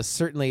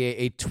certainly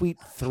a tweet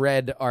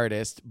thread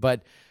artist,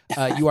 but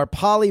you are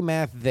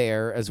Polimath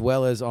there as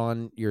well as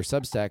on your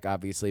Substack,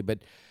 obviously. But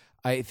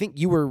I think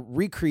you were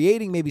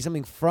recreating maybe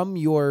something from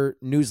your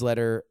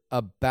newsletter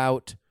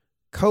about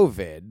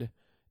COVID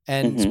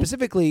and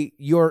specifically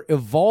your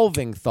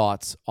evolving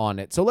thoughts on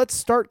it. So let's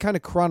start kind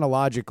of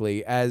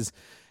chronologically as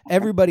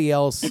everybody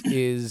else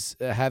is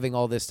having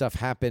all this stuff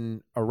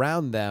happen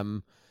around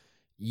them.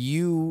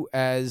 You,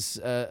 as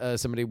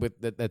somebody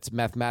that's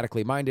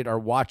mathematically minded, are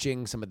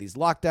watching some of these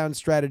lockdown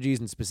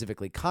strategies and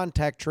specifically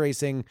contact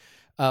tracing.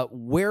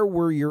 Where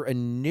were your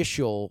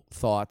initial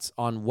thoughts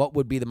on what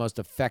would be the most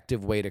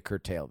effective way to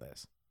curtail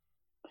this?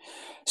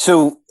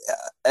 So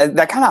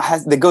that kind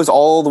of that goes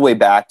all the way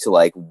back to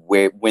like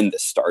when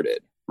this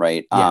started,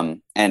 right? Yeah.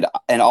 And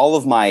all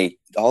of my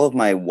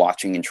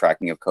watching and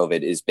tracking of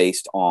COVID is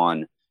based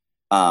on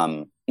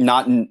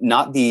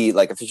not the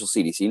like official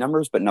CDC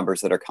numbers, but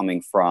numbers that are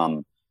coming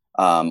from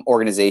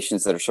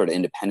organizations that are sort of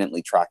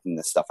independently tracking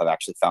this stuff. I've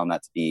actually found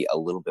that to be a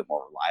little bit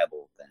more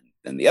reliable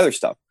than the other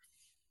stuff.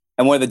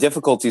 And one of the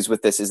difficulties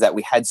with this is that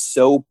we had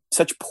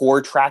such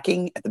poor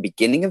tracking at the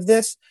beginning of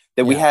this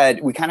that we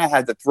kind of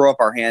had to throw up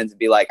our hands and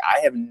be like,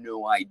 I have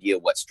no idea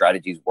what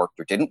strategies worked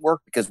or didn't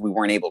work because we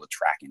weren't able to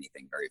track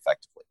anything very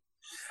effectively.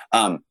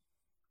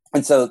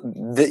 And so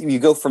you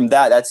go from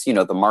that, that's,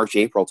 the March,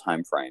 April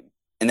timeframe.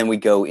 And then we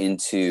go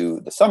into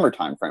the summer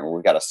timeframe where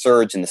we've got a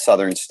surge in the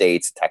southern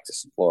states,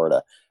 Texas and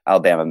Florida,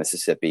 Alabama,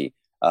 Mississippi,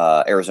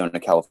 Arizona,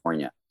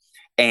 California.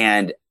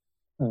 And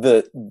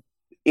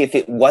if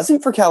it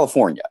wasn't for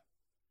California,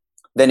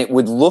 then it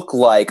would look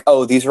like,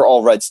 oh, these are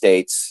all red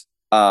states.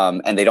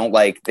 And they're not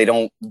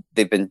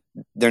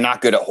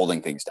good at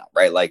holding things down,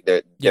 right? Like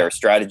their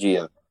strategy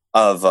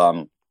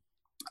of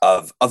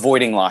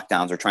avoiding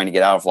lockdowns or trying to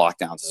get out of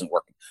lockdowns isn't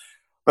working.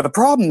 But the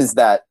problem is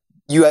that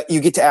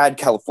you get to add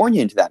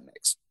California into that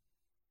mix.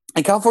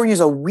 And California is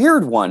a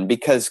weird one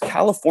because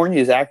California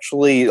is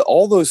actually,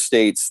 all those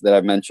states that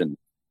I've mentioned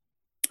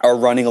are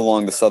running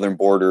along the southern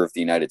border of the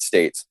United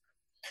States.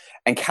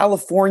 And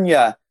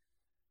California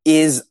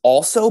is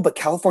also, but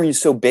California is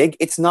so big,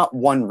 it's not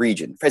one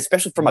region,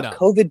 especially from a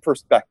COVID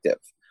perspective.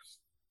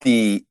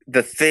 The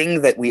thing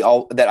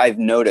that I've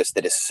noticed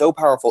that is so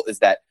powerful is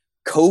that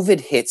COVID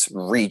hits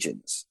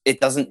regions.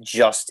 It doesn't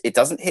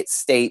hit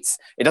states.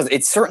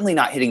 It's certainly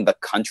not hitting the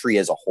country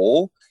as a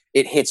whole.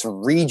 It hits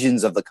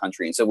regions of the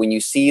country. And so when you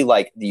see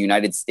like the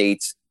United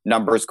States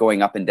numbers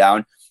going up and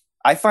down,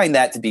 I find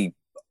that to be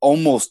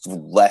almost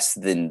less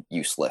than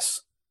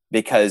useless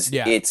because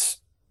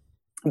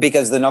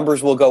because the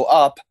numbers will go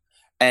up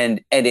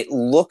and it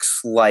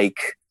looks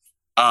like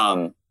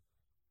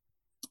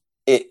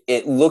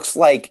it looks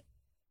like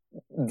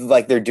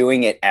they're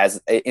doing it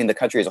as in the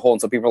country as a whole. And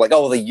so people are like,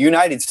 oh, well, the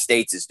United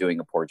States is doing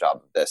a poor job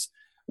of this.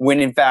 When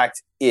in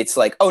fact, it's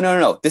like, oh,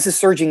 no. This is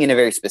surging in a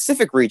very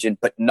specific region,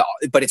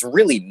 but it's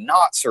really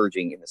not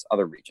surging in this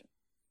other region.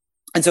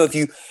 And so if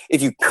you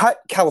cut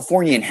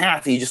California in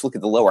half and you just look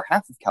at the lower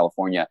half of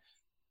California,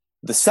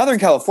 the Southern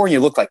California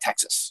looked like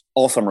Texas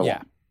all summer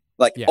long.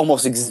 like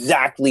almost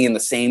exactly in the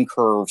same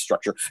curve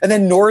structure. And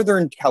then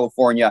Northern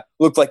California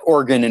looked like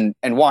Oregon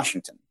and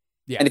Washington.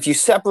 Yeah. And if you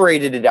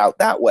separated it out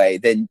that way,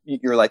 then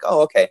you're like,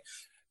 oh, okay.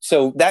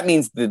 So that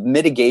means the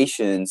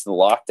mitigations, the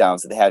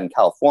lockdowns that they had in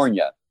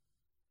California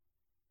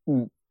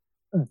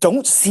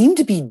don't seem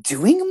to be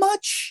doing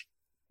much,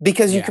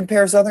 because you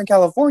compare Southern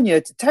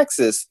California to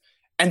Texas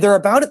and they're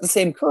about at the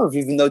same curve,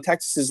 even though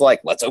Texas is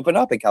like, let's open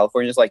up, and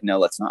California is like, no,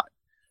 let's not.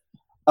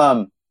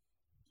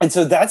 And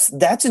so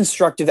that's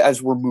instructive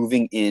as we're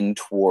moving in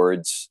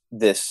towards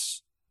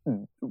this,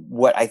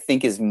 what I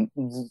think is,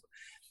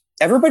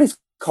 everybody's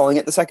calling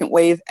it the second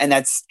wave, and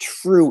that's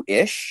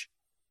true-ish.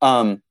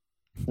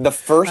 The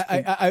first,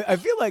 I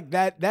feel like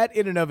that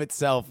in and of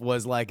itself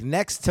was like,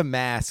 next to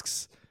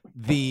masks,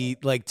 the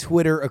like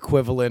Twitter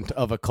equivalent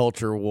of a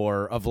culture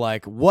war of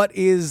like, what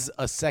is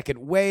a second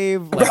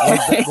wave?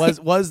 Like,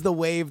 was the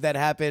wave that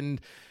happened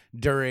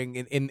during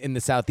in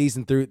the Southeast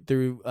and through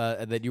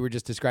that you were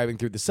just describing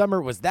through the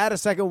summer, was that a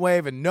second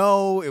wave? And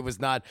no, it was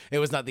not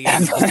the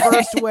end of the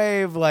first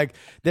wave. Like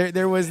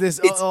there was this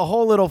a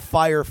whole little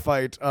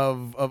firefight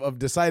of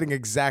deciding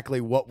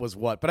exactly what was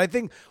what. But I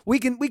think we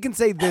can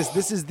say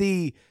this is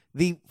the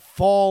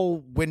fall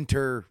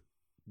winter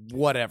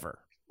whatever.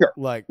 Sure.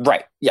 Like,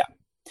 right. Yeah.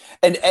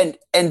 And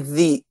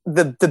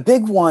the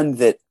big one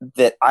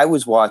that I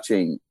was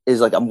watching is,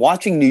 like, I'm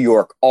watching New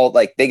York, all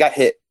like they got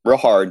hit real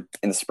hard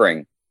in the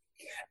spring.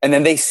 And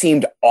then they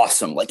seemed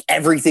awesome. Like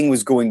everything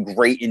was going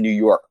great in New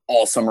York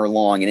all summer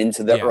long and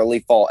into the early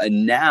fall.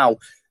 And now,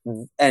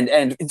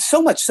 and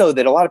so much so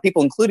that a lot of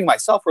people, including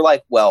myself, were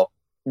like, well,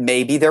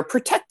 maybe they're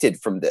protected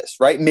from this,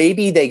 right?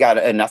 Maybe they got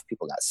enough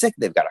people got sick.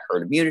 They've got a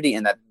herd immunity,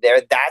 and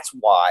that's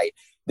why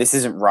this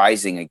isn't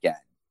rising again.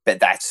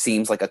 But that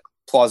seems like a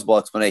plausible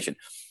explanation.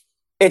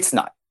 It's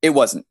not. It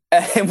wasn't.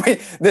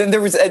 Then there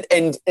was,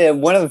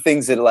 and one of the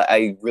things that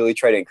I really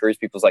try to encourage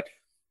people is like,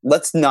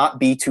 let's not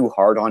be too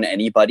hard on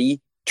anybody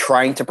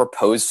trying to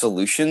propose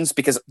solutions,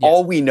 because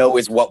all we know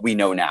is what we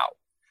know now.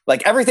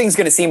 Like everything's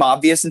going to seem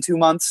obvious in 2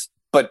 months,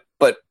 but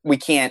we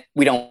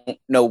don't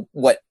know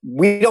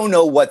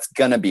what's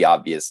going to be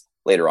obvious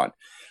later on.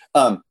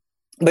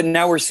 But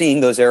now we're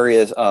seeing those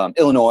areas.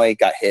 Illinois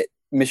got hit,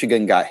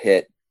 Michigan got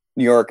hit,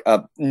 New York,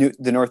 the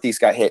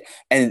Northeast got hit,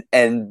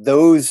 and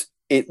those,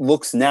 it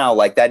looks now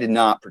like that did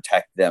not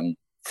protect them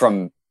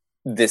from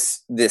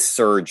this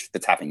surge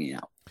that's happening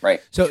now. Right.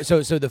 So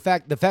the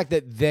fact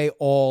that they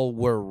all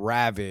were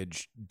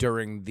ravaged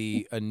during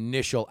the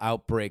initial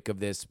outbreak of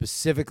this,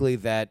 specifically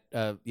that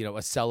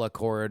Acela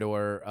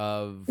corridor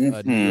of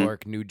New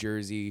York, New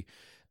Jersey,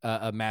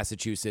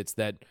 Massachusetts,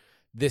 that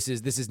this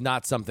is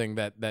not something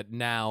that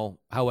now,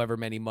 however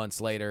many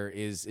months later,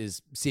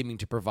 is seeming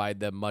to provide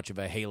them much of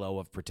a halo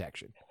of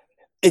protection.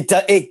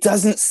 It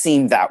doesn't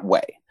seem that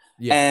way.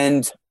 Yeah.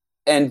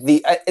 And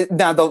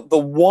now the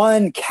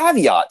one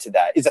caveat to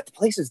that is that the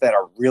places that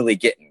are really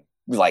getting,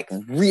 like,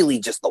 really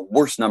just the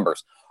worst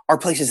numbers are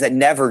places that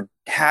never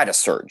had a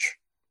surge.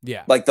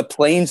 Yeah. Like the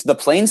plains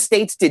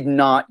states did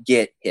not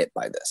get hit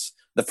by this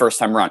the first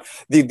time around.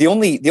 The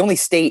only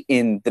state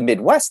in the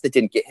Midwest that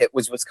didn't get hit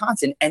was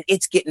Wisconsin, and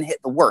it's getting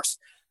hit the worst.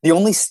 The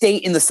only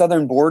state in the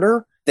southern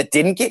border that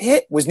didn't get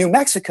hit was New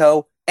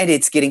Mexico, and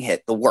it's getting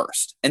hit the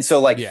worst. And so,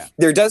 like,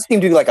 there does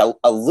seem to be like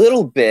a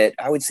little bit,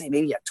 I would say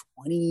maybe a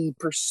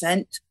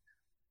 20%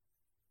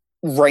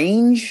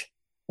 range.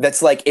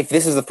 That's like, if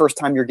this is the first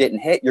time you're getting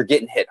hit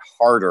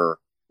harder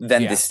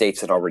than the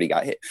states that already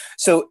got hit.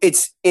 So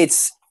it's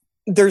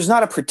there's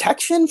not a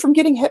protection from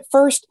getting hit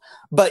first,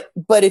 but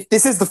if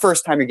this is the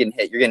first time you're getting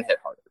hit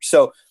harder.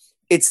 So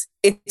it's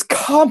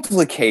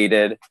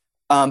complicated,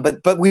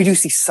 but we do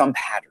see some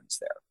patterns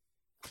there.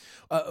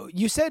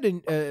 You said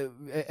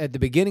at the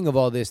beginning of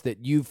all this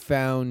that you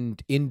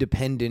found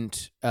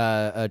independent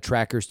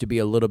trackers to be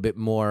a little bit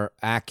more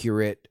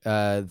accurate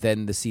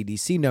than the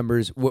CDC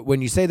numbers.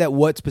 When you say that,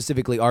 what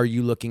specifically are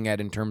you looking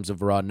at in terms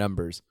of raw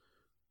numbers?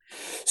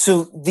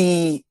 So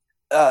the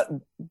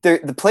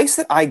place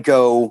that I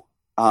go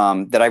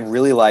that I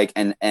really like,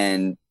 and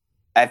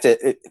I have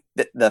to,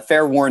 the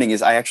fair warning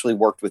is I actually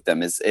worked with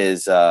them, is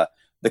the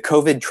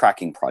COVID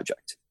tracking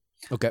project.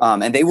 Okay.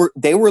 And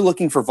they were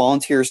looking for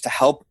volunteers to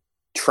help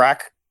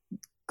track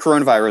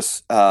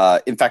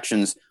coronavirus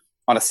infections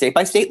on a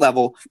state-by-state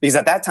level, because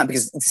at that time,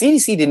 because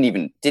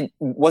CDC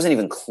wasn't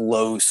even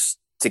close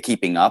to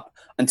keeping up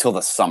until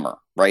the summer,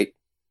 right?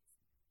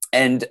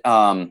 And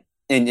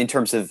in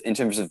terms of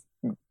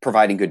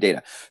providing good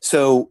data,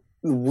 so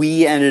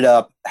we ended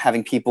up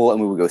having people,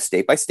 and we would go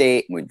state by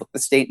state, and we'd look at the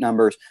state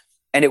numbers,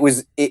 and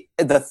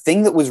the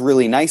thing that was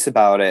really nice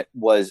about it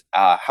was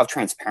how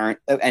transparent,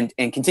 and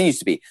continues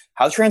to be,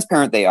 how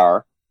transparent they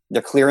are.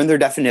 They're clear in their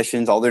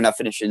definitions. All their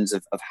definitions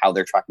of how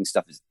they're tracking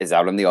stuff is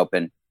out in the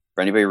open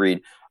for anybody to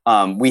read.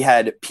 We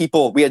had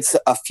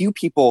a few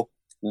people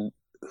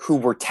who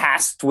were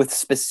tasked with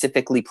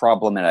specifically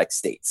problematic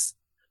states.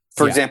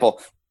 For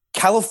example,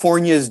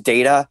 California's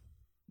data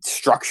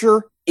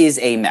structure is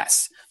a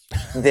mess.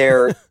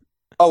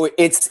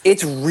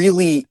 It's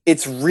really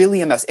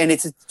a mess. And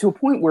it's to a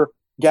point where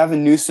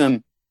Gavin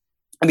Newsom,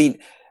 I mean,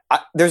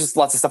 there's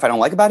lots of stuff I don't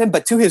like about him,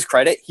 but to his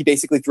credit, he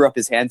basically threw up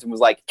his hands and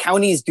was like,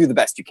 counties, do the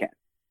best you can.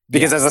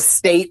 Because as a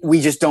state,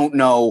 we just don't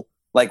know,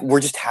 like, we're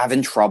just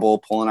having trouble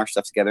pulling our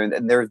stuff together.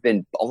 And there's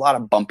been a lot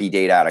of bumpy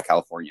data out of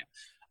California.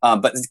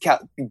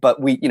 But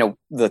we,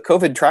 the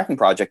COVID tracking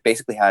project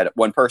basically had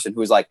one person who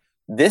was like,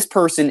 this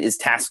person is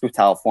tasked with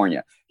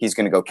California. He's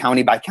going to go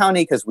county by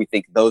county because we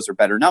think those are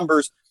better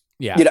numbers.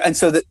 Yeah. And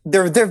so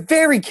they're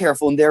very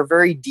careful and they're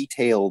very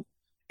detailed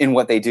in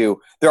what they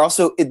do. They're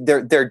also,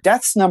 their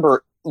deaths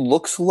number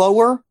looks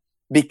lower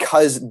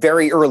because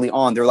very early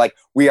on, they're like,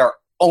 we are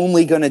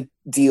only going to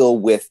deal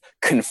with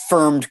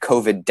confirmed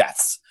COVID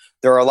deaths.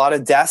 There are a lot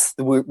of deaths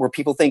where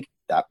people think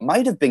that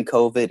might have been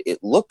COVID. It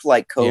looked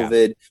like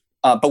COVID,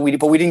 but we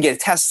didn't get a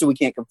test, so we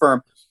can't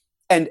confirm.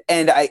 And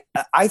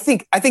I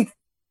think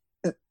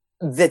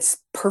that's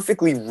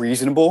perfectly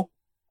reasonable.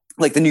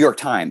 Like the New York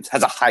Times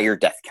has a higher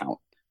death count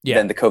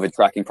than the COVID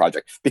tracking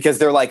project because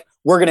they're like,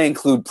 we're going to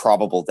include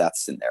probable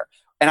deaths in there.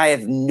 And I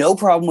have no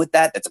problem with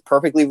that. That's a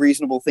perfectly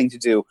reasonable thing to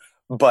do.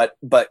 But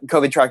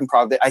COVID tracking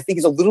project, I think,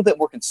 is a little bit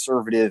more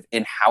conservative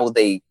in how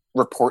they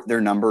report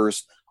their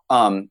numbers.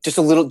 Just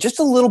a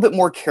little bit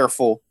more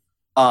careful.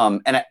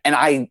 And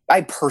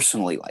I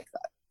personally like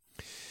that.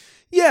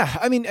 Yeah,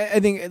 I mean,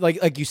 I think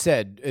like you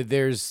said,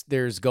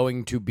 there's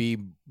going to be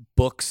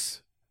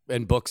books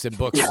and books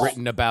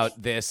written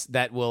about this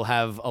that will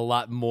have a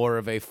lot more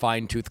of a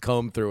fine-tooth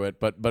comb through it.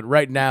 But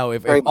right now,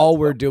 if all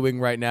we're doing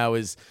right now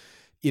is,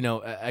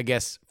 I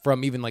guess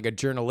from even like a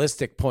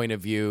journalistic point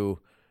of view,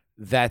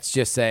 that's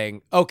just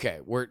saying, okay,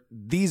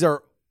 these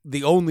are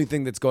the only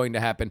thing that's going to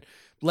happen.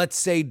 Let's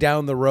say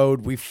down the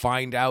road we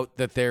find out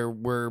that there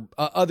were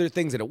other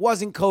things, that it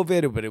wasn't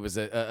COVID, but it was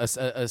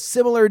a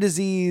similar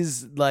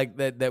disease, like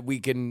that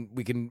we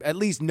can at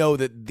least know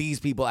that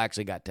these people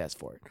actually got tests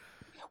for it.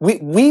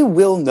 We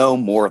will know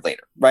more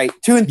later, right?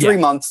 2 and 3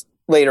 months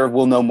later,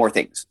 we'll know more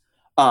things.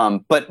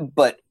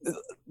 But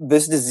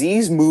this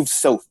disease moves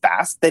so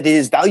fast that it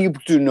is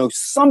valuable to know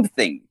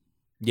something.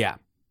 Yeah.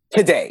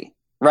 Today,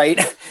 right?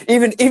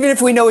 Even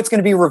if we know it's going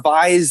to be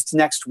revised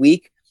next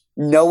week,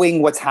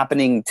 knowing what's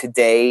happening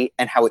today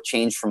and how it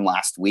changed from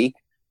last week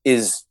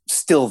is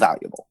still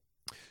valuable.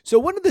 So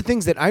one of the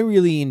things that I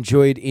really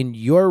enjoyed in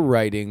your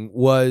writing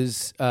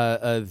was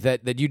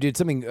that you did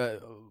something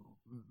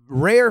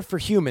rare for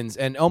humans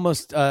and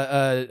almost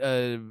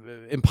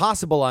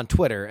impossible on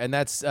Twitter, and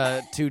that's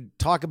to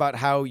talk about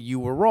how you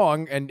were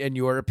wrong and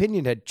your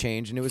opinion had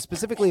changed, and it was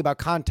specifically about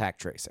contact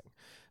tracing.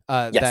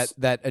 Yes.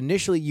 That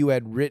initially you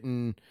had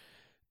written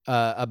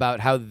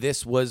about how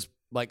this was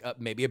like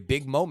maybe a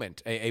big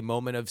moment, a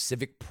moment of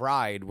civic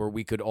pride where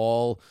we could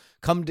all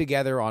come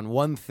together on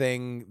one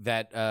thing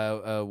that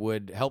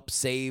would help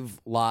save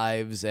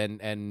lives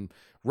and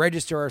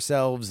register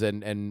ourselves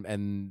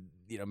and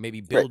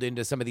maybe build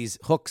into some of these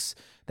hooks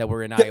that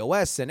were in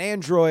iOS and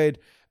Android,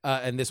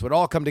 and this would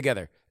all come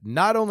together.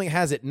 Not only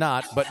has it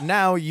not, but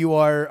now you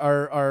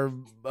are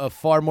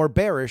far more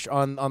bearish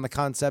on the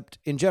concept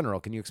in general.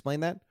 Can you explain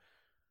that?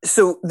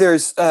 So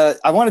there's,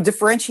 I want to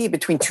differentiate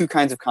between two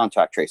kinds of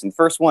contact tracing. The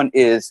first one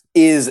is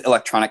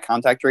electronic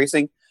contact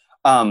tracing,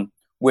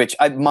 which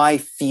my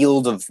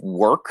field of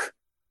work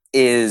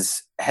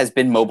has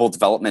been mobile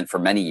development for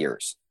many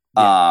years.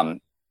 Yeah.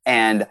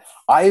 And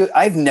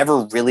I've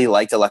never really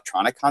liked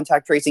electronic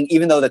contact tracing,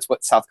 even though that's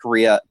what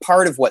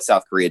part of what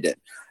South Korea did.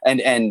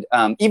 And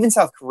even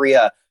South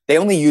Korea, they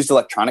only used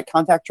electronic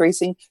contact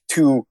tracing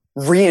to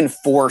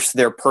reinforce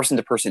their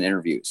person-to-person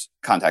interviews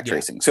contact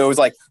tracing. So it was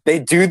like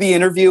they'd do the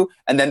interview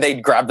and then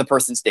they'd grab the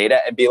person's data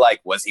and be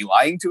like, was he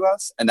lying to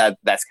us? And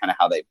that's kind of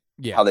how they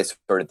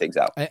sorted things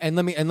out. And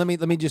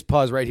let me just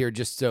pause right here,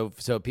 just so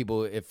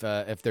people,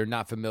 if they're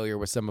not familiar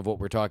with some of what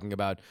we're talking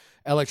about,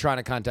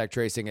 electronic contact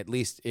tracing, at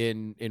least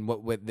in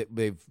what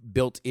they've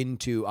built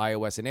into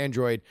iOS and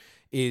Android,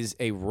 is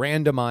a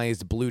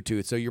randomized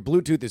Bluetooth. So your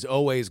Bluetooth is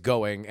always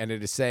going, and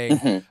it is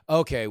saying,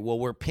 okay, well,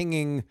 we're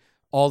pinging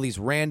all these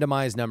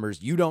randomized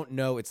numbers. You don't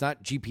know, it's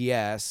not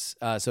GPS,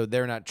 so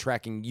they're not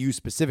tracking you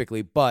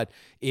specifically, but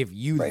if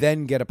you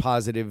then get a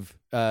positive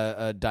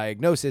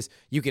diagnosis,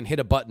 you can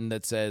hit a button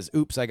that says,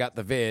 oops, I got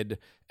the vid,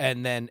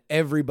 and then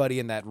everybody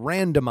in that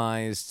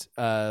randomized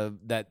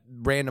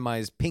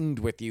pinged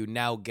with you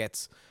now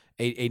gets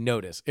a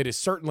notice. It is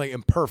certainly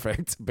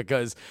imperfect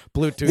because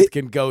Bluetooth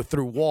can go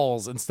through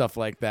walls and stuff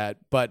like that,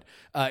 but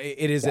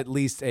it is at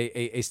least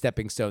a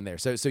stepping stone there.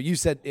 So you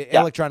said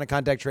electronic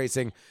contact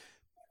tracing,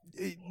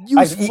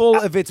 useful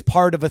if it's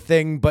part of a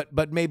thing,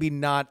 but maybe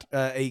not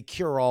a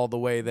cure-all the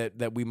way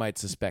that we might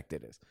suspect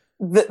it is.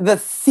 The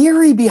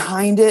theory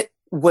behind it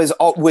was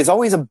always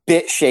a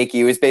bit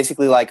shaky. It was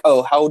basically like,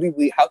 oh, how can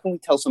we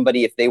tell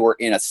somebody if they were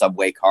in a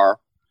subway car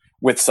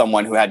with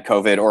someone who had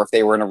COVID, or if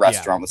they were in a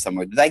restaurant with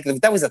someone? Like,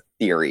 that was a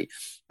theory.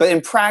 But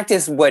in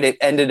practice, what it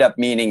ended up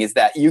meaning is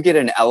that you get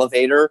an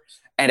elevator,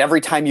 and every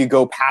time you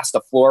go past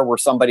a floor where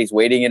somebody's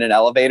waiting in an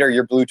elevator,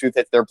 your Bluetooth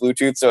hits their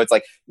Bluetooth. So it's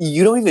like,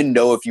 you don't even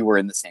know if you were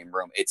in the same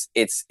room.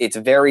 It's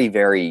very,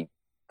 very,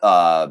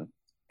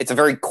 it's a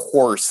very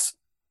coarse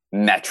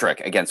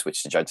metric against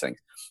which to judge things.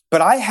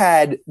 But I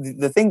had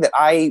the thing that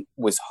I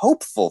was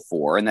hopeful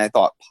for, and I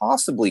thought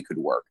possibly could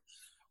work,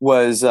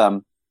 was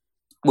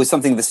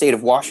something the state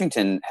of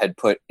Washington had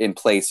put in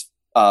place,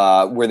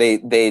 where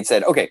they had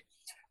said, okay,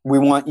 we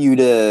want you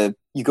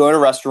go to a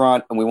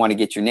restaurant and we want to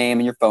get your name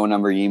and your phone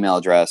number, your email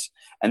address.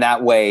 And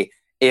that way,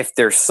 if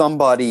there's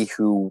somebody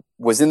who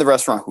was in the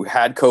restaurant who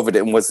had COVID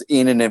and was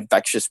in an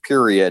infectious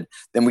period,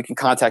 then we can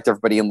contact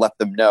everybody and let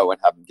them know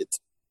and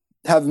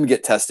have them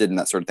get tested and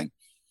that sort of thing.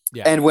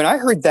 Yeah. And when I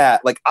heard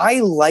that, like, I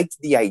liked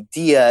the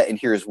idea, and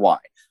here's why.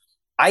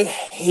 I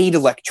hate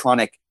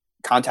electronic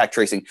contact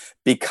tracing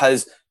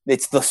because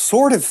it's the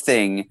sort of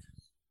thing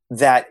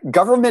that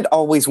government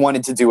always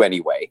wanted to do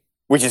anyway,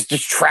 which is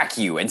just track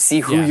you and see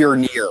who you're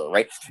near,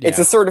 right? Yeah. It's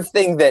the sort of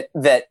thing that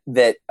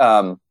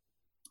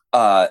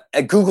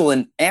Google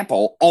and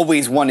Apple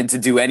always wanted to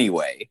do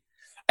anyway.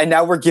 And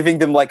now we're giving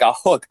them like a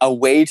hook, a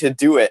way to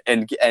do it,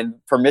 and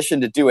permission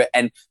to do it.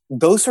 And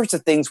those sorts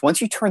of things, once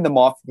you turn them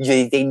off,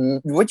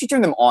 once you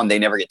turn them on, they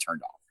never get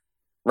turned off,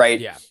 right?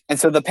 Yeah. And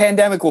so the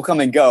pandemic will come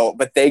and go,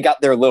 but they got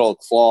their little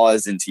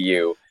claws into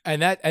you.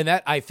 And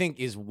that I think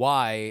is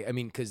why, I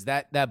mean, because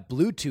that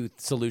Bluetooth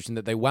solution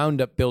that they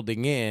wound up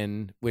building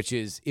in, which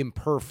is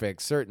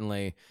imperfect,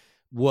 certainly,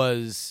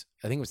 was,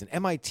 I think it was an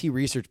MIT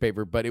research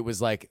paper, but it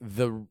was like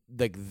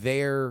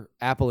their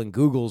Apple and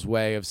Google's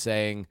way of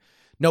saying,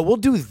 no, we'll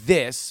do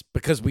this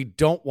because we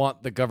don't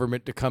want the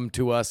government to come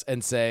to us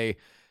and say,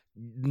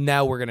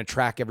 now we're going to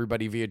track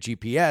everybody via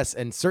GPS.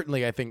 And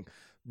certainly I think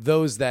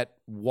those that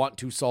want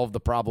to solve the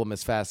problem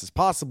as fast as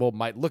possible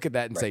might look at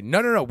that and say,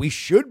 no, we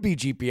should be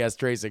GPS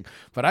tracing.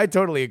 But I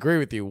totally agree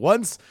with you.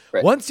 Once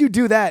you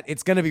do that,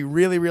 it's going to be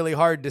really, really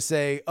hard to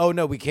say, oh,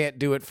 no, we can't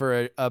do it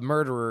for a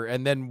murderer.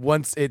 And then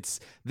once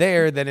it's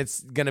there, then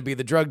it's going to be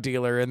the drug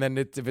dealer. And then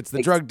if it's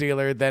the drug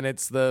dealer, then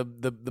it's the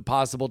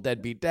possible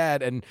deadbeat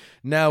dad. And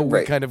now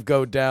we kind of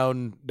go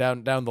down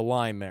the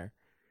line there.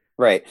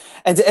 Right.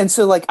 And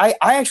so like I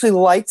actually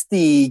liked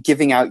the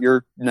giving out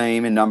your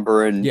name and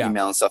number and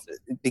email and stuff,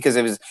 because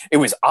it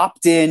was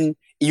opt-in.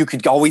 You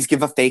could always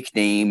give a fake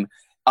name.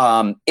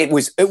 It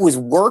was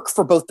work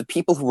for both the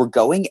people who were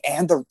going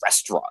and the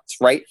restaurants,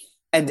 right?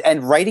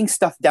 And writing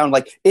stuff down,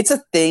 like, it's a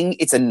thing,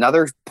 it's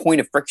another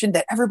point of friction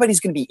that everybody's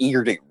going to be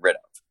eager to get rid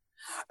of.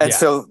 And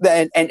so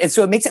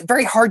it makes it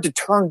very hard to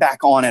turn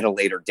back on at a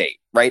later date,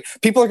 right?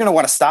 People are going to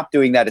want to stop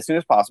doing that as soon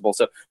as possible.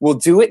 So we'll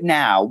do it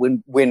now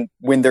when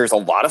there's a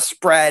lot of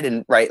spread,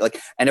 and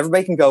and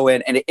everybody can go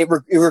in, and it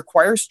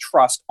requires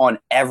trust on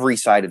every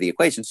side of the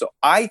equation. So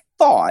I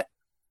thought,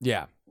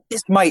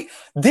 this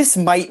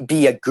might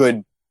be a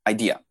good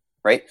idea,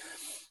 right?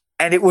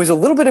 And it was a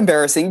little bit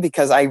embarrassing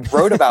because I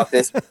wrote about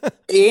this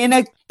in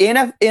a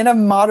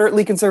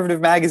moderately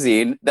conservative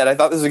magazine that I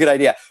thought this was a good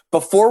idea.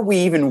 Before we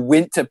even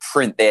went to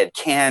print, they had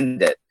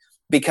canned it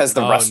because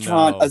the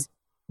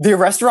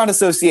restaurant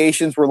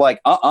associations were like,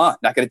 not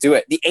going to do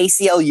it. The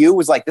ACLU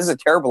was like, this is a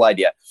terrible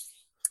idea.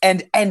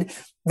 And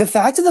the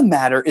fact of the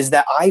matter is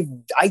that I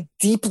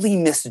deeply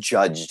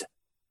misjudged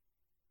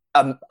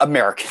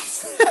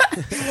Americans.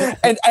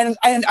 and I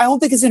don't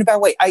think it's in a bad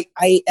way.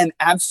 I am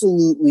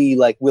absolutely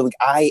willing.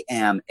 I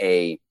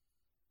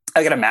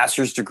got a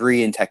master's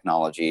degree in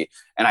technology,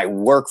 and I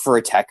work for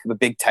a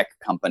big tech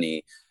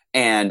company.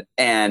 And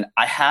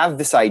I have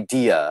this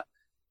idea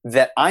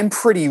that I'm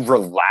pretty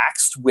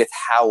relaxed with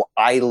how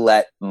I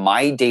let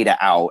my data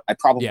out. I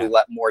probably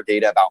let more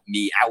data about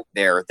me out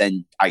there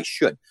than I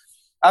should.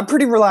 I'm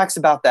pretty relaxed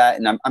about that,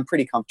 and I'm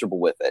pretty comfortable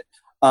with it.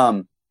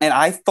 And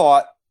I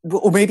thought,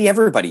 well, maybe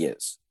everybody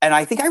is. And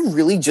I think I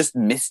really just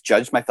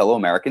misjudged my fellow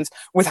Americans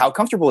with how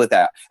comfortable with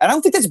that. And I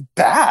don't think that's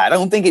bad. I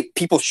don't think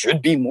people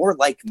should be more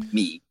like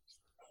me.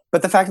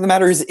 But the fact of the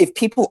matter is, if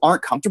people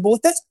aren't comfortable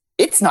with this,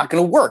 it's not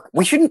going to work.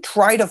 We shouldn't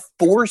try to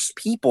force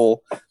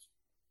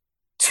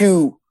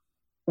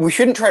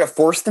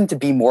them to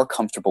be more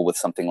comfortable with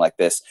something like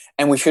this.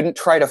 And we shouldn't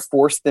try to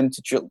force them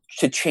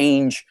to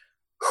change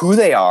who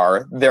they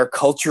are, their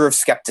culture of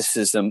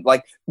skepticism.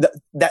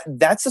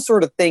 That's the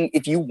sort of thing,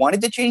 if you wanted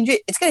to change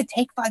it, it's going to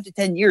take 5 to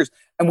 10 years,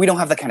 and we don't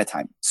have that kind of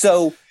time.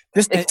 So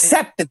just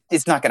accept that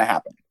it's not going to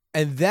happen.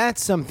 And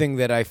that's something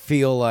that I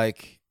feel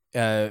like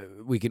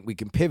we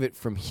can pivot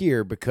from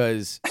here,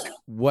 because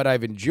what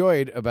I've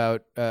enjoyed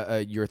about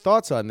your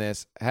thoughts on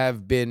this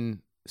have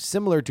been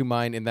similar to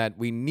mine, in that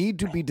we need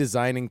to be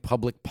designing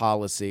public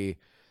policy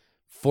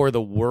for the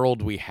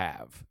world we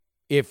have.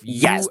 If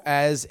you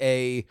as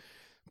a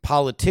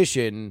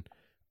politician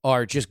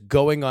are just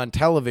going on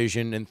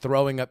television and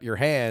throwing up your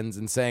hands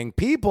and saying,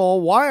 people,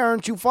 why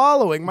aren't you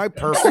following my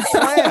perfect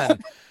plan?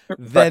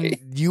 Then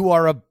you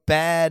are a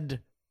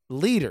bad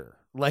leader.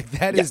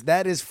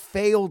 That is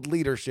failed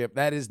leadership.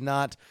 That is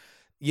not,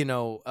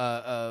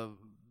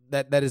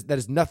 that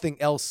is nothing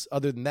else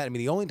other than that. I mean,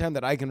 the only time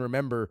that I can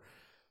remember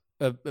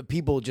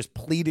people just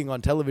pleading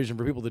on television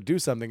for people to do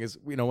something is,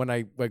 when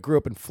I grew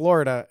up in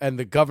Florida, and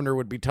the governor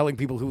would be telling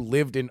people who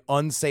lived in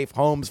unsafe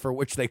homes for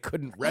which they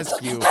couldn't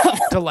rescue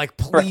to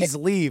please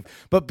leave.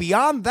 But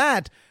beyond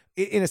that,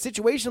 in a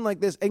situation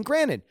like this, and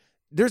granted,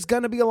 there's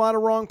going to be a lot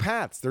of wrong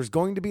paths. There's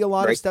going to be a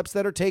lot Right. of steps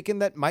that are taken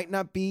that might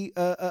not be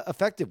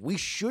effective. We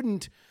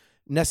shouldn't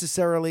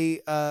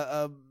necessarily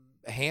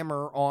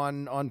hammer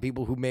on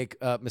people who make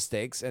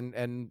mistakes.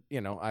 And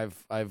you know,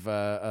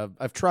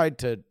 I've tried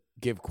to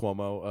give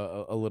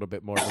Cuomo a little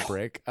bit more of a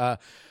break.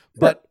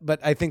 But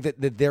I think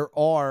that there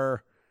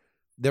are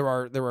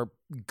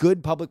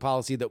good public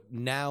policy that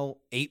now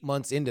 8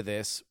 months into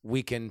this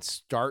we can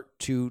start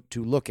to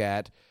look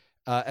at.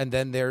 And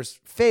then there's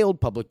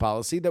failed public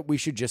policy that we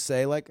should just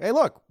say, like, hey,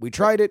 look, we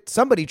tried it.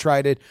 Somebody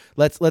tried it.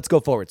 Let's go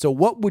forward. So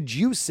what would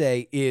you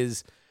say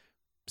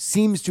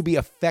seems to be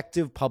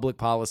effective public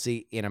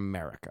policy in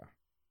America?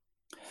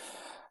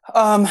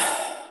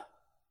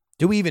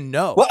 Do we even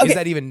know? Well, okay. Is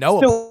that even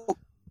knowable?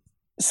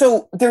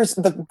 So there's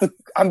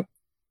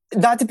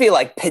not to be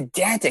like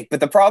pedantic, but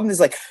the problem is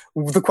like,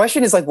 the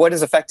question is like, what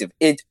is effective?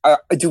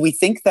 Do we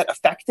think that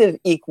effective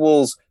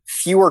equals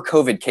fewer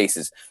COVID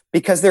cases?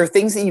 Because there are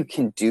things that you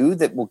can do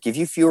that will give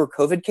you fewer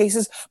COVID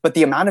cases, but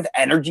the amount of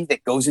energy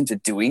that goes into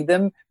doing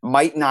them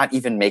might not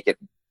even make it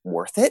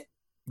worth it.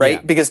 Right.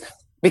 Yeah.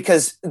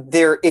 Because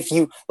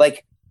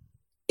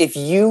if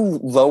you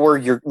lower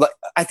your,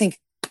 I think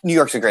New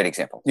York's a great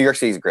example. New York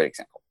City is a great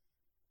example.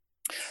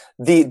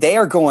 They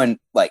are going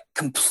like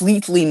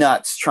completely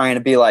nuts trying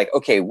to be like,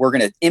 okay, we're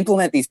going to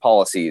implement these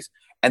policies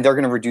and they're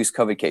going to reduce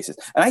COVID cases.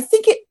 And I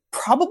think it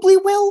probably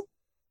will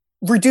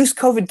reduce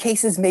COVID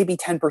cases, maybe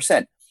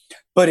 10%.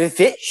 But if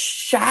it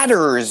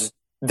shatters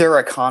their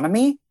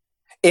economy,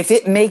 if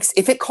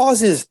it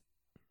causes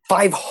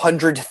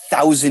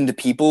 500,000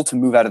 people to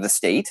move out of the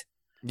state,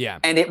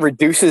 and it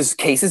reduces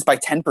cases by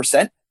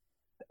 10%,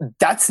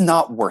 that's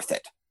not worth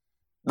it.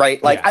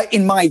 Right. Like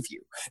in my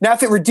view. Now,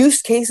 if it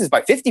reduced cases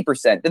by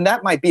 50%, then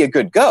that might be a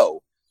good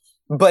go.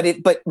 But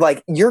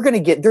like you're going to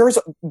get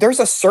there's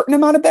a certain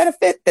amount of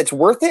benefit that's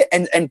worth it.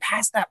 And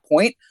past that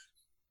point,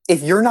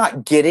 if you're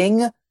not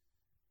getting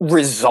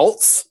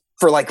results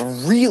for like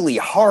really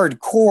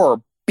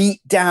hardcore beat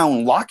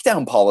down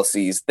lockdown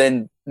policies,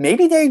 then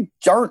maybe they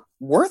aren't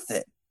worth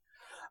it.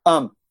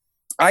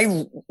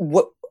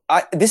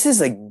 This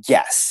is a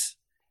guess,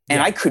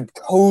 and I could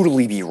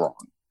totally be wrong.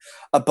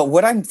 But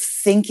what I'm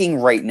thinking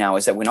right now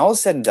is that when all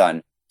is said and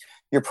done,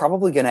 you're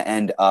probably going to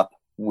end up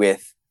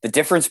with the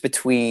difference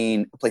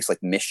between a place like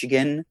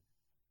Michigan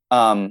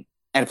and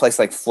a place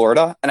like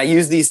Florida. And I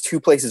use these two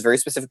places very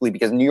specifically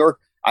because New York,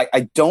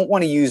 I don't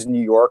want to use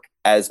New York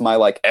as my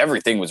like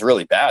everything was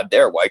really bad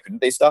there. Why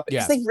couldn't they stop it?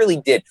 Because they really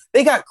did.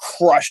 They got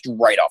crushed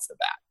right off the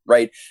bat,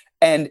 right?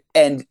 And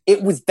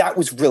that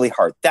was really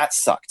hard. That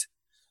sucked.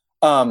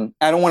 I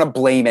don't want to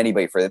blame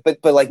anybody for it,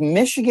 but like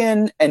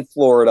Michigan and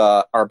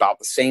Florida are about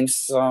the same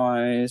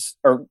size,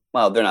 or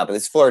well, they're not, but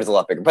Florida's a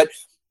lot bigger. But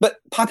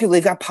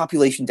they've got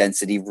population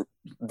density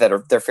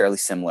they're fairly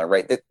similar,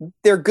 right?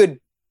 They're good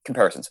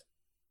comparisons.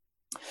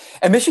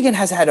 And Michigan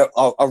has had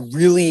a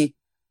really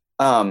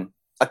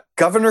a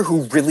governor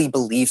who really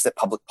believes that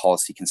public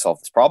policy can solve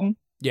this problem.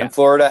 Yeah. And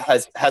Florida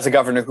has a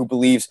governor who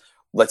believes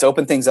let's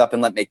open things up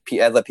and let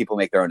people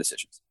make their own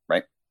decisions,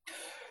 right?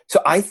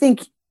 So I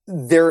think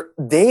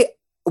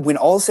when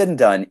all is said and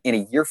done, in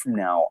a year from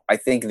now, I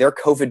think their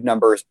COVID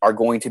numbers are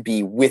going to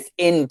be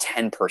within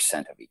 10%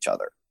 of each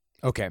other.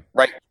 Okay.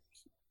 Right.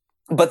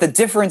 But the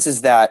difference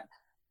is that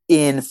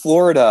in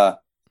Florida,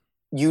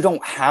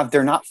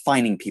 they're not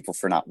fining people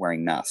for not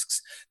wearing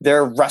masks.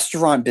 Their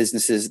restaurant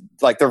businesses,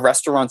 like their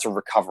restaurants are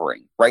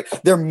recovering, right?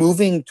 They're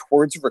moving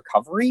towards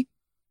recovery.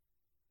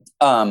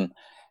 And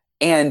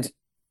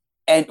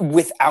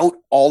without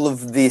all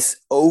of this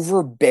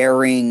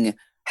overbearing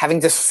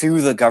having to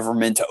sue the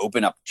government to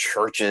open up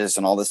churches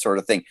and all this sort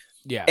of thing.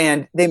 Yeah.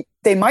 And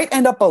they might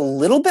end up a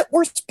little bit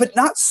worse, but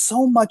not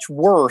so much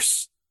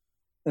worse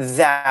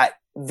that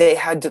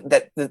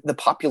the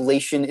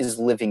population is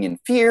living in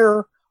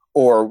fear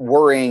or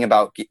worrying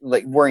about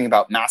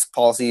mask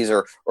policies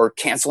or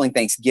canceling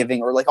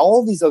Thanksgiving or like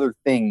all of these other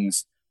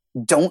things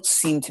don't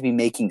seem to be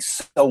making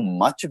so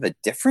much of a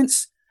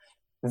difference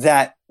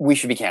that we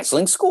should be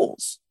canceling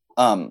schools.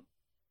 And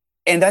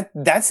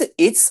that's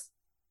it.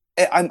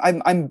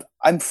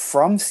 I'm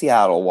from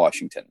Seattle,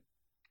 Washington.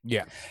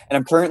 Yeah. And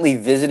I'm currently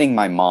visiting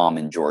my mom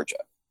in Georgia.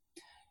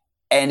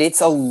 And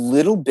it's a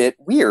little bit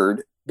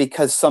weird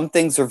because some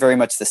things are very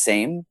much the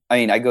same. I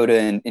mean, I go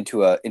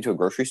into a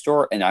grocery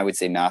store and I would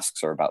say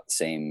masks are about the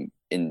same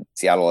in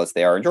Seattle as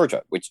they are in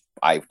Georgia, which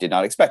I did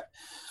not expect.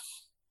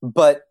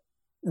 But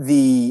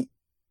a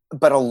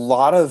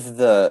lot of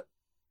the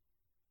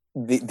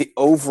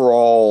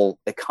overall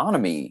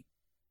economy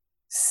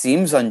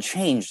seems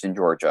unchanged in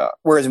Georgia,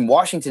 whereas in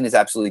Washington is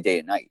absolutely day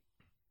and night,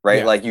 right?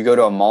 Yeah. Like you go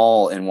to a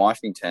mall in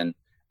Washington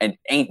and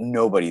ain't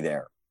nobody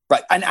there,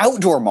 right? An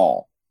outdoor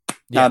mall.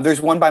 Yeah.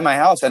 There's one by my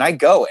house and I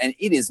go and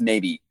it is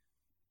maybe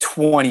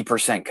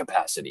 20%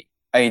 capacity.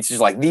 I mean, it's just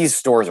like these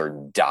stores are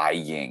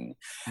dying.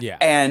 Yeah.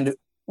 And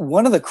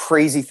one of the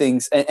crazy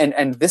things,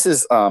 and this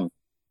is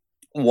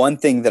one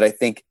thing that I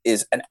think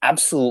is an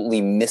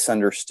absolutely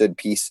misunderstood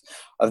piece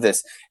of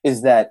this,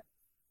 is that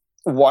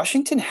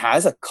Washington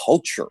has a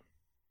culture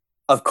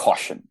of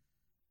caution.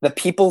 the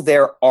people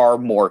there are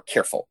more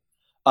careful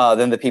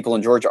than the people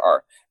in Georgia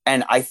are.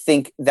 And I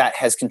think that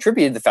has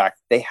contributed to the fact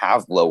that they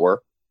have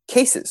lower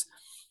cases.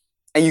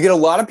 And you get a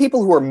lot of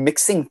people who are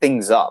mixing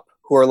things up,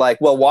 who are like,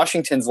 well,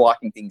 Washington's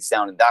locking things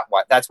down, and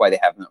that's why they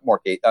have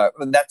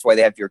that's why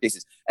they have fewer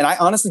cases. And I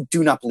honestly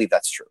do not believe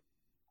that's true.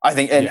 I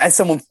think, and as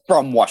someone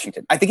from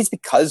Washington, I think it's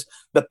because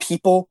the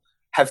people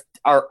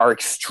are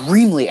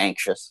extremely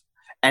anxious,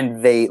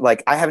 and they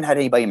I haven't had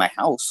anybody in my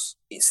house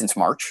since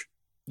March,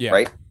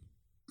 right?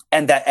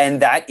 And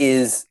that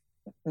is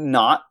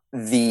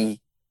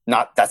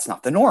that's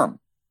not the norm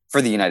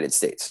for the United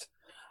States.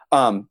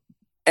 And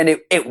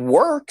it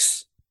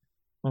works,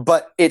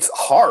 but it's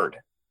hard,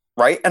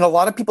 right? And a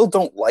lot of people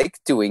don't like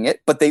doing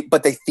it, but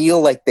they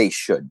feel like they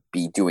should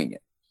be doing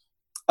it.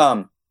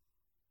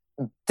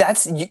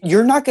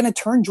 You're not going to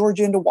turn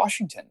Georgia into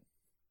Washington.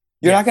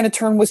 You're not going to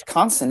turn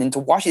Wisconsin into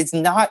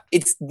Washington.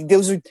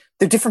 They're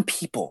different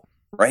people,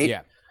 right?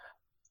 Yeah.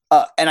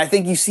 And I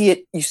think you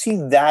see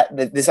that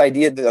this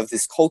idea of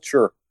this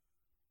culture,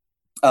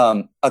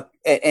 and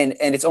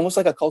it's almost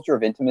like a culture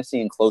of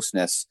intimacy and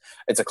closeness.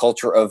 It's a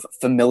culture of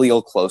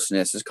familial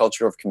closeness. It's a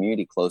culture of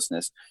community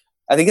closeness.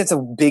 I think that's a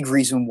big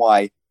reason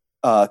why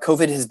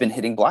COVID has been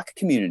hitting Black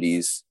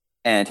communities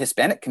and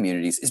Hispanic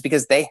communities, is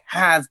because they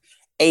have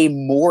a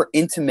more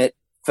intimate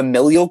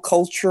familial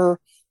culture.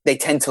 They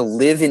tend to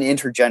live in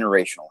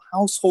intergenerational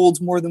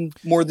households more than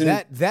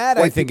that.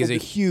 I think is a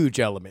huge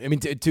element. I mean,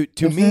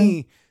 to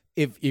me,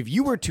 if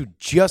you were to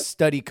just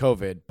study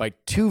COVID by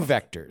two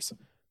vectors,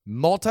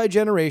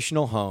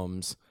 multi-generational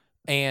homes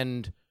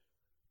and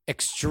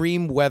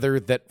extreme weather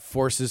that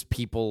forces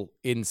people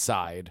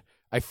inside,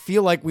 I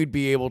feel like we'd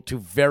be able to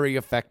very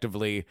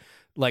effectively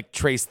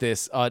trace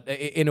this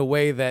in a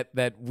way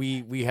that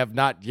we have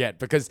not yet.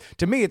 Because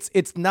to me,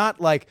 it's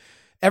not like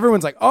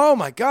everyone's like, oh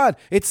my God,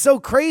 it's so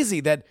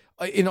crazy that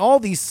in all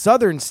these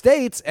southern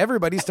states,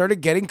 everybody started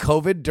getting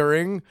COVID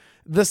during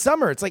the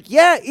summer. It's like,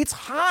 yeah, it's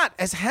hot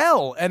as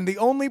hell. And the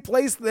only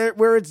place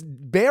where it's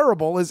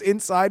bearable is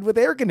inside with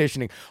air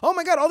conditioning. Oh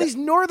my God, all these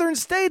northern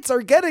states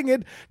are getting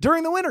it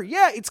during the winter.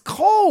 Yeah, it's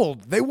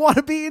cold. They want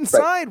to be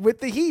inside with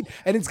the heat.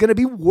 And it's going to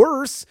be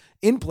worse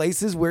in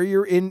places where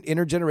you're in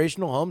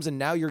intergenerational homes. And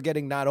now you're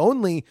getting not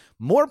only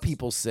more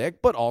people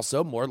sick, but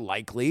also more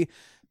likely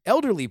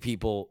elderly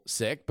people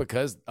sick,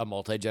 because a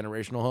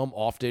multi-generational home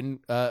often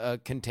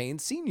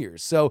contains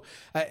seniors. So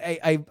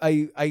I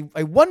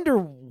wonder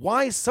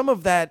why some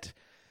of that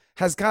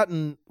has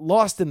gotten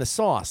lost in the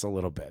sauce a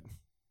little bit.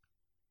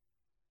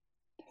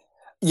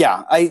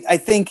 Yeah, I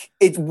think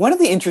it's one of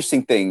the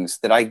interesting things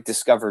that I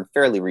discovered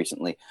fairly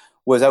recently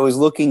was I was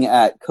looking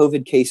at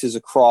COVID cases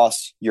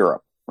across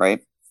Europe,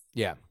 right?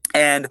 Yeah.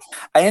 And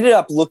I ended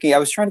up I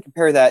was trying to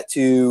compare that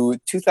to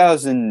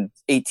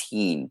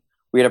 2018.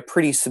 We had a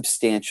pretty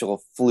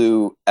substantial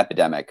flu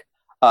epidemic.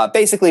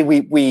 Basically,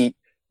 we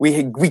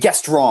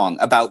guessed wrong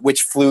about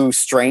which flu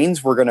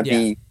strains were going to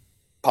be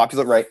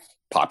popular. Right,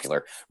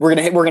 popular. We're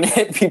gonna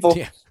hit people,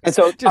 and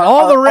so just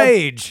all the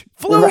rage,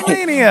 flu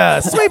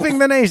mania, sweeping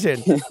the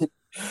nation.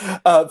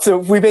 So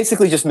we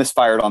basically just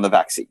misfired on the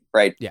vaccine,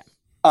 right? Yeah.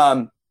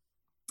 And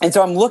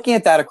so I'm looking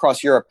at that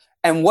across Europe,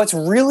 and what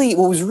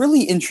was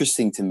really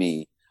interesting to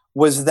me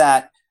was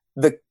that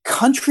the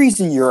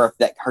countries in Europe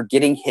that are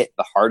getting hit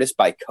the hardest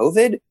by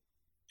COVID,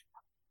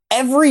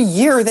 every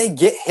year they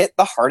get hit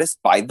the hardest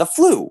by the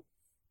flu.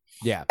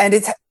 Yeah. And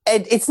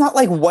it's not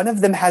like one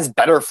of them has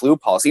better flu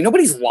policy.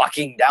 Nobody's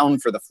locking down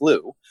for the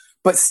flu,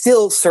 but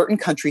still certain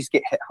countries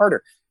get hit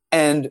harder.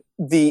 And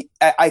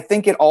I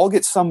think it all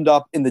gets summed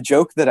up in the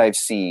joke that I've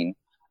seen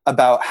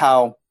about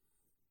how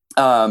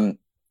in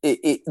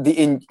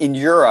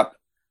Europe,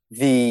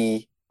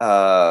 the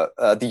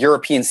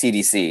European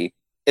CDC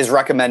is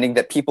recommending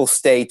that people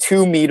stay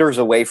 2 meters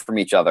away from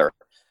each other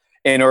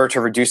in order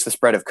to reduce the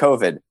spread of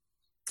COVID.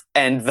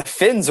 And the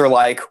Finns are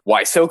like,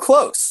 why so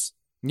close?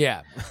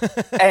 Yeah.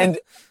 and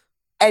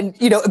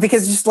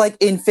because just like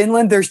in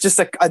Finland,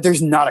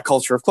 there's not a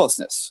culture of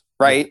closeness,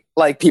 right? Yeah.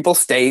 Like people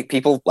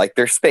like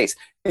their space.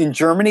 In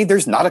Germany,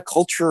 there's not a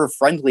culture of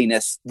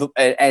friendliness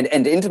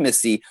and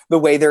intimacy the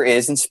way there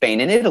is in Spain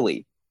and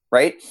Italy,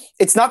 right?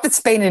 It's not that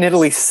Spain and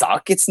Italy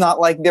suck. It's not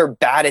like they're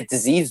bad at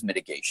disease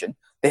mitigation.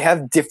 They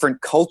have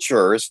different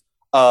cultures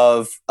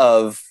of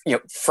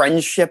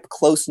friendship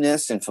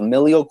closeness and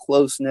familial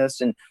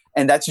closeness, and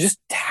that's just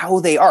how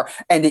they are.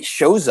 And it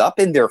shows up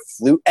in their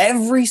flu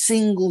every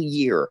single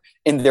year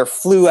in their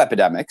flu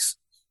epidemics,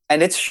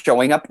 and it's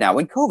showing up now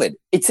in COVID.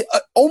 It's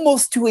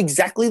almost to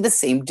exactly the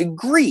same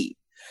degree.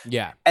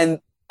 Yeah, and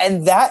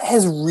that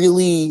has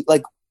really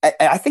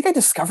I think I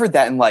discovered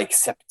that in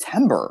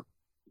September,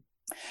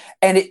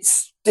 and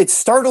it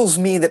startles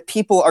me that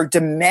people are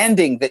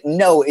demanding that,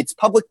 no, it's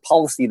public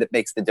policy that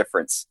makes the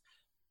difference.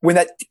 When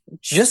that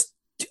just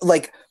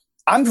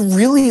I'm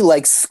really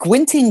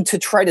squinting to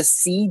try to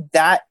see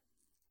that,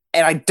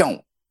 and I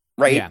don't,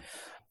 right? Yeah.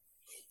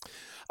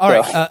 All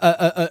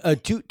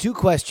right. Two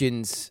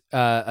questions,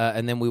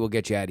 and then we will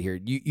get you out of here.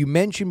 You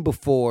mentioned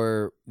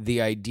before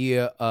the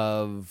idea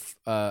of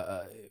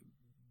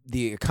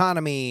the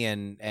economy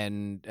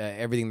and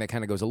everything that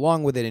kind of goes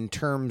along with it in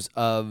terms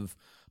of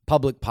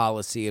public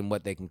policy and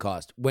what they can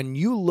cost. When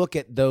you look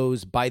at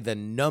those by the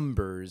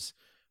numbers,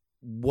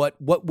 what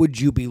would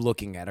you be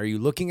looking at? Are you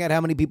looking at how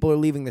many people are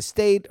leaving the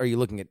state? Are you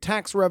looking at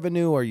tax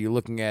revenue? Are you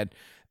looking at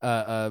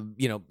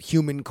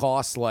human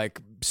costs like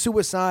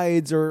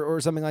suicides or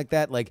something like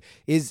that? Like,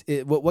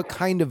 what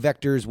kind of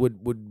vectors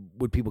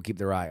would people keep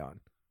their eye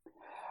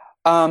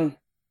on?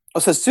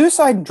 So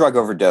suicide and drug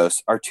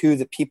overdose are two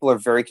that people are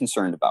very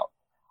concerned about.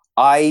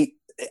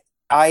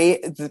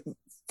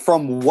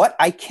 From what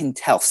I can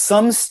tell,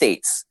 some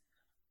states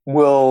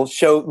will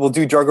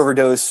do drug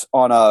overdose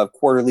on a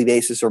quarterly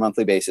basis or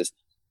monthly basis.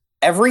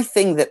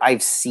 Everything that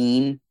I've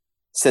seen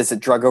says that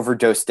drug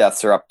overdose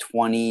deaths are up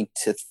 20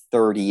 to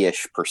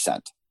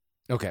 30-ish%.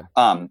 Okay.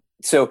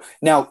 So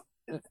now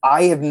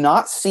I have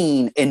not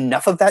seen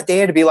enough of that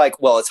data to be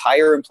like, well, it's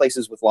higher in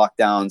places with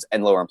lockdowns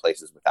and lower in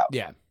places without.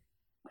 Yeah.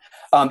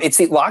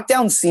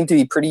 Lockdowns seem to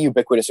be pretty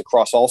ubiquitous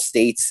across all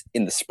states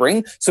in the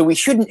spring, so we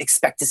shouldn't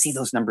expect to see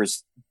those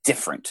numbers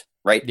different,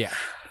 right? Yeah.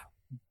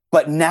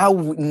 But now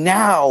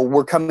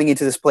we're coming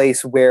into this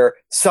place where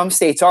some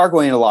states are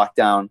going into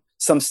lockdown.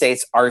 Some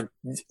states are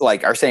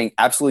saying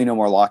absolutely no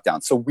more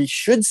lockdown. So we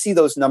should see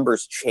those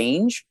numbers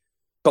change,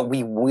 but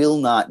we will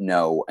not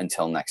know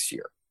until next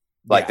year.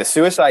 Like the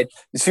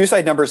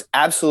suicide numbers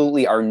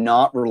absolutely are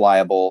not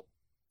reliable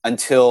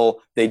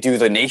until they do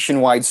the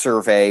nationwide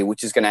survey,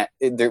 which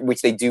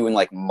they do in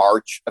like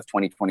March of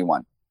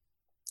 2021.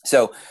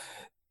 So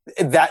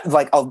that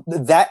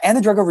and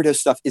the drug overdose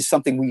stuff is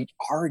something we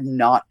are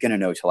not going to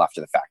know till after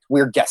the fact.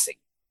 We're guessing,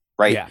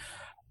 right? Yeah.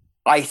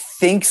 I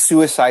think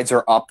suicides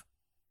are up.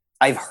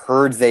 I've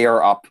heard they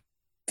are up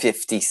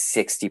 50,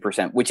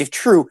 60%, which if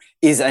true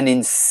is an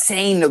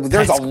insane.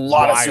 There's a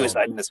lot of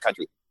suicide in this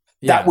country.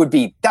 Yeah. That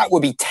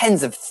would be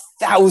tens of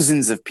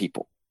thousands of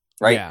people,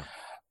 right?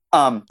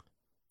 Yeah.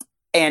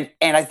 And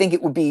I think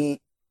it would be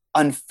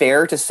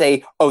unfair to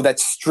say, oh,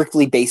 that's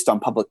strictly based on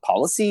public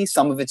policy.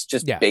 Some of it's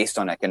just based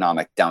on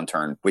economic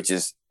downturn, which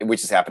is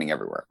happening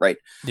everywhere, right?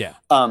 Yeah.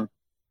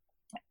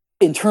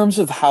 In terms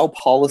of how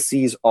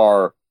policies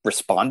are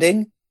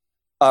responding,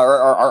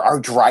 are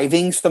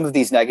driving some of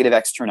these negative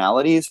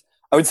externalities,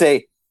 I would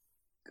say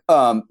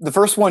the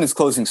first one is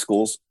closing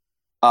schools.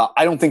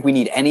 I don't think we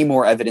need any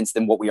more evidence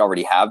than what we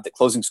already have that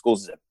closing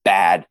schools is a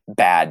bad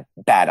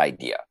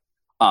idea.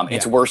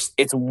 It's worse.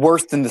 It's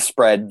worse than the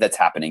spread that's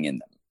happening in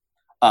them.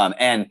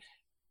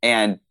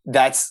 And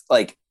that's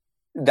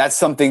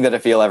something that I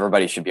feel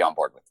everybody should be on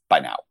board with by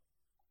now.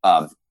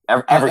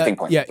 Everything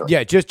points.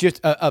 Yeah. Just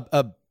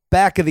a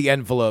back of the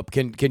envelope.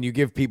 Can you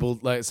give people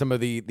like some of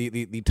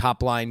the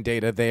top line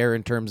data there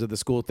in terms of the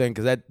school thing?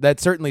 Because that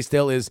certainly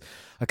still is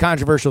a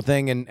controversial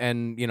thing.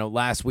 And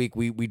last week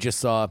we just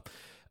saw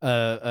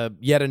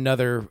yet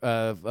another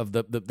of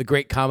the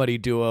great comedy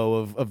duo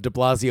of de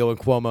Blasio and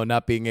Cuomo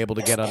not being able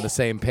to get on the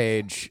same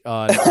page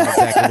on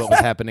exactly what was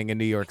happening in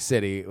New York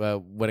City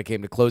when it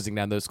came to closing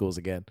down those schools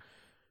again.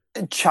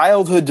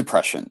 Childhood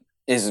depression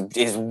is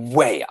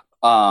way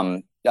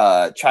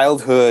up.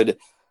 Childhood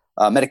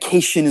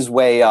medication is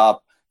way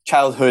up.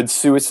 Childhood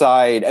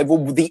suicide.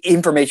 The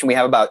information we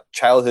have about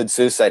childhood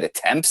suicide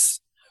attempts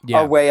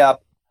are way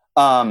up.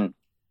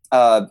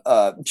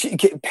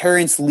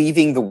 Parents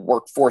leaving the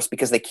workforce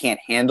because they can't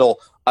handle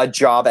a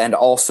job and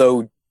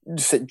also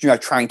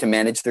trying to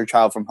manage their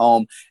child from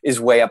home is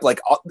way up.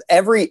 Like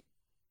every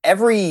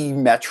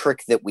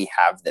metric that we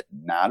have that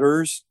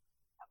matters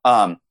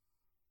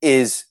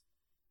is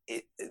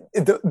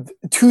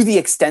to the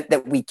extent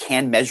that we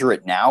can measure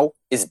it now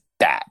is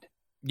bad.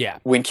 Yeah.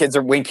 When kids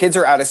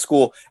are out of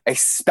school,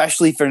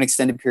 especially for an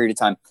extended period of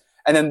time.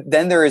 And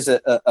then there is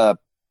a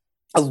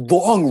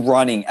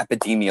long-running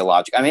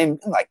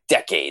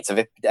decades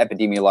of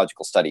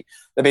epidemiological study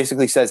that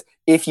basically says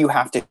if you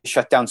have to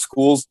shut down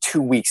schools,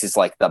 2 weeks is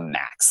like the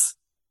max.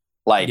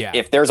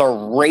 If there's a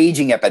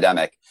raging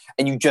epidemic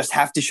and you just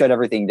have to shut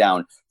everything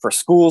down for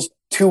schools,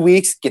 2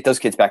 weeks, get those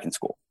kids back in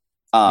school.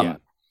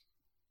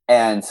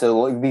 And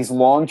so these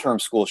long-term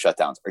school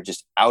shutdowns are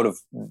just out of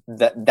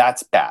that.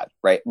 That's bad,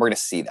 right? We're going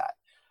to see that.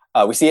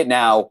 We see it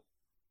now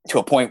to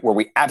a point where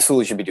we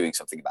absolutely should be doing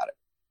something about it.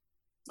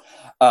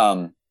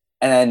 And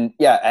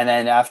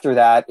then after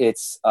that,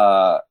 it's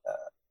I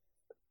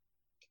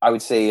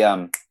would say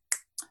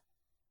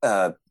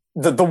the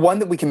one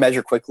that we can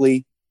measure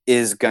quickly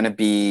is going to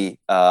be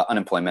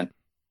unemployment.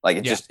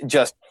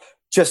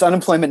 Just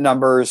unemployment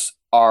numbers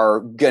are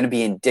going to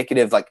be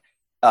indicative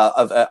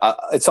of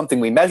it's something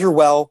we measure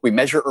well, we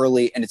measure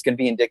early, and it's going to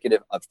be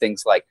indicative of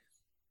things like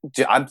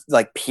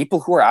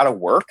people who are out of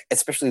work,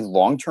 especially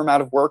long-term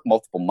out of work,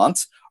 multiple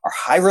months, are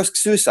high-risk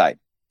suicide.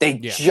 They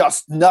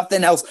just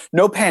nothing else,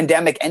 no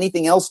pandemic,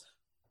 anything else.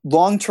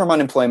 Long-term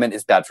unemployment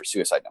is bad for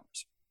suicide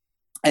numbers.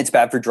 And it's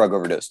bad for drug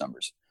overdose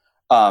numbers.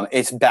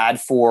 It's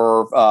bad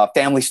for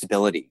family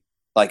stability.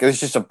 There's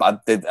just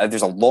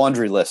there's a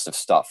laundry list of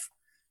stuff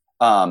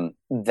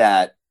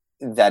that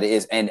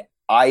is. And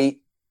I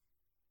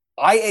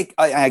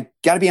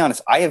got to be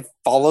honest. I have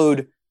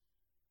followed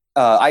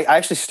I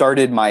actually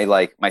started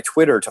my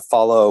Twitter to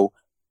follow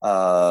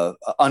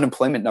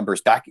unemployment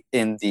numbers back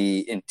in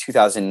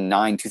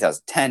 2009,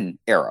 2010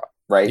 era,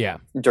 right? Yeah.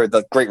 During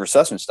the Great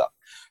Recession stuff.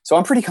 So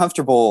I'm pretty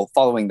comfortable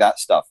following that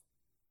stuff.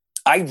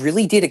 I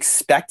really did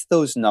expect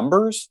those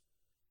numbers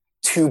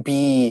to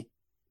be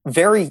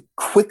very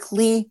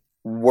quickly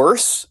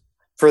worse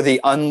for the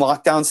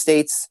unlockdown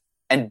states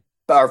and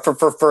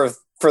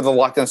for the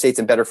lockdown states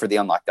and better for the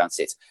unlockdown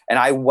states. And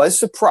I was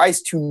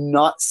surprised to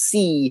not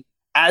see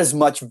as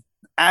much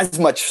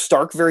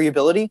stark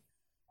variability.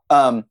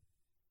 I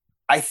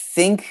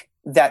think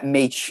that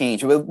may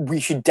change. We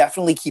should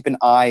definitely keep an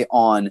eye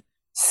on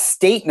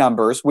state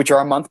numbers, which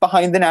are a month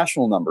behind the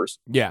national numbers.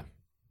 Yeah.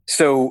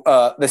 So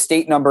the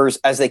state numbers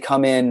as they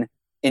come in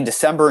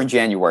December and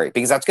January,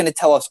 because that's going to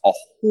tell us a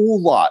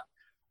whole lot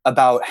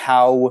about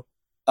how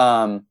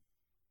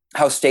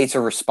states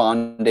are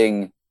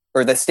responding,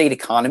 or the state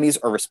economies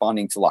are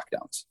responding to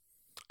lockdowns.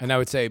 And I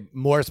would say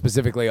more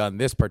specifically on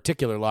this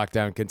particular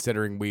lockdown,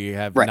 considering we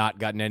have not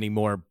gotten any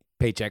more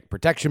paycheck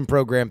protection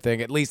program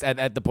thing, at least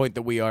at the point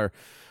that we are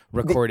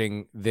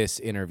recording this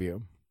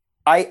interview.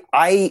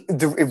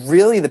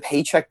 Really the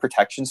paycheck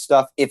protection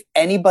stuff, if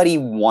anybody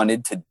had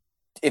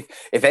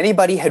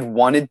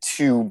wanted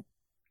to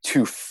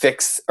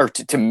fix or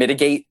to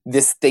mitigate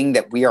this thing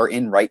that we are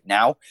in right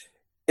now,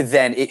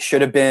 then it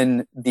should have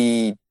been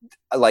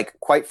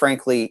quite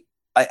frankly,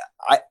 I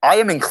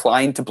am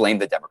inclined to blame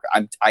the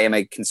Democrat. I am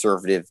a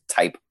conservative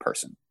type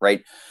person,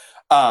 right?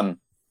 But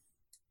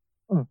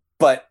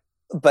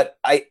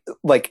I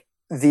like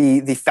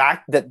the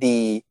fact that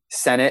the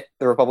Senate,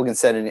 the Republican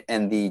Senate,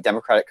 and the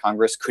Democratic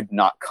Congress could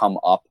not come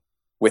up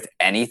with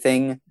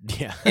anything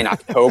in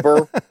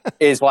October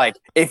is like,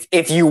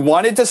 if you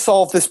wanted to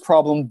solve this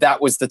problem,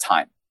 that was the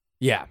time.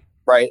 Yeah.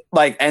 Right.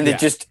 And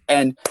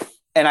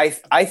I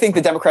think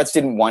the Democrats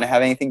didn't want to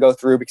have anything go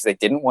through because they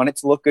didn't want it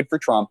to look good for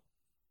Trump.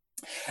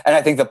 And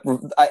I think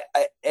I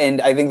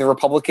think the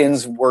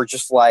Republicans were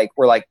like,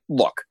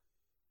 look,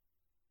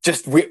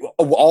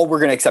 all we're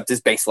going to accept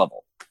is base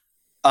level.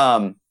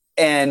 They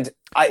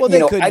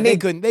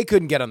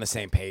couldn't get on the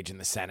same page in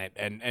the Senate,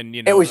 and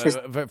you know, it was just,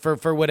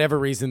 for whatever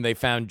reason they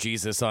found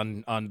Jesus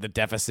on the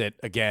deficit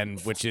again,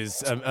 which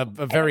is a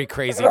very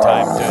crazy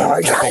time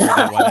to figure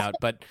that one out.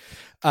 But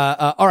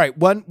all right,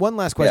 one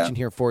last question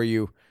here for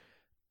you.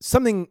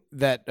 Something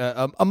that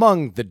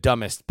among the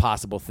dumbest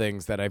possible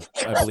things that I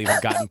believe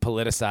have gotten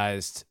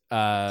politicized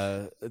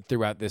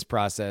throughout this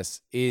process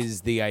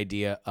is the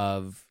idea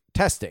of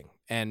testing.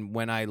 And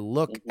when I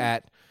look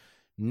at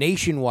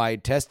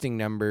nationwide testing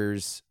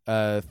numbers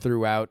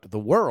throughout the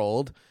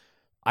world,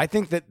 I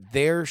think that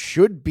there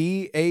should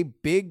be a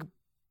big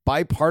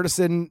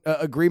bipartisan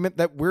agreement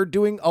that we're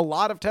doing a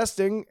lot of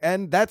testing,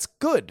 and that's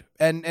good.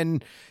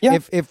 And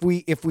if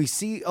we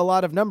see a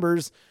lot of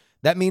numbers,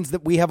 that means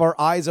that we have our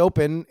eyes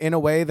open in a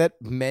way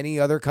that many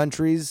other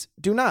countries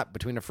do not.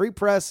 Between a free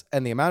press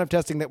and the amount of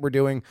testing that we're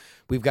doing,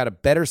 we've got a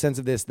better sense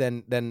of this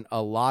than a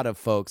lot of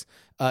folks.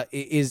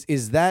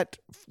 Is that,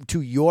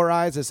 to your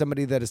eyes, as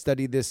somebody that has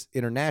studied this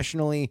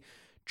internationally,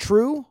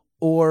 true,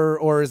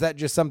 or is that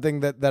just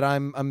something that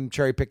I'm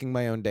cherry picking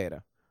my own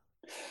data?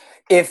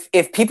 If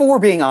people were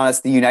being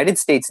honest, the United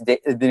States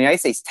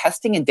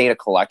testing and data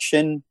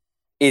collection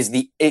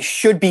it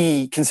should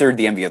be considered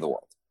the envy of the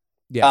world.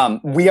 Yeah.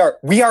 We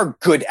are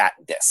good at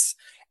this,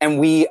 and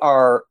we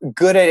are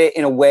good at it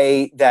in a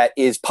way that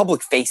is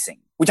public facing,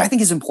 which I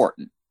think is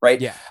important,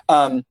 right? Yeah.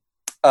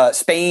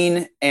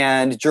 Spain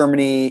and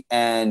Germany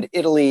and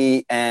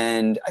Italy,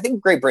 and I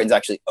think Great Britain's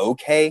actually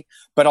okay,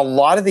 but a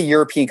lot of the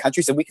European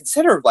countries that we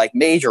consider like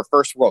major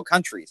first world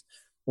countries,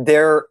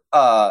 their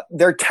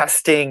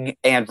testing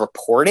and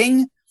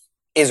reporting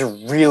is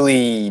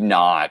really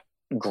not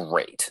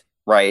great.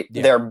 Right.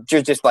 Yeah. They're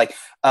just like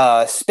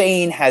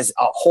Spain has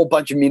a whole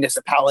bunch of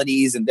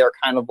municipalities, and they're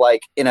kind of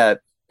like in a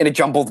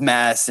jumbled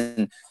mess.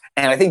 And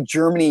I think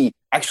Germany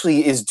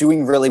actually is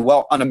doing really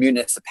well on a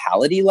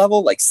municipality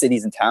level, like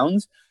cities and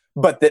towns.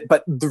 But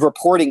the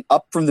reporting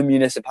up from the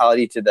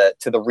municipality to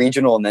the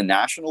regional and the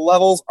national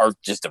levels are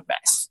just a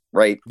mess.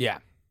 Right. Yeah.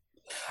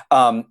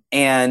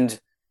 And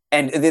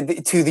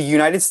to the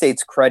United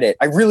States credit,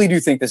 I really do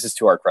think this is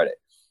to our credit.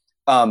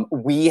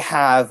 We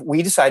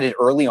decided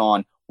early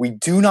on, we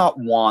do not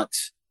want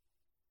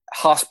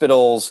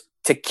hospitals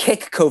to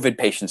kick COVID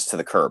patients to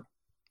the curb,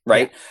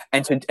 right?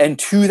 Yeah. And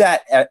to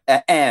that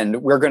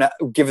end, we're going to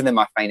give them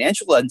a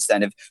financial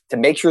incentive to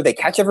make sure they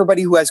catch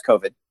everybody who has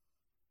COVID,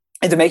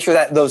 and to make sure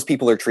that those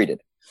people are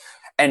treated.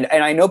 And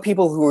I know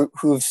people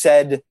who've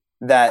said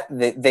that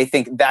they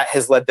think that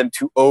has led them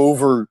to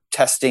over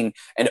testing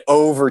and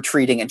over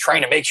treating and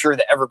trying to make sure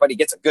that everybody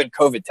gets a good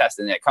COVID test,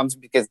 and it comes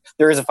because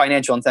there is a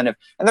financial incentive,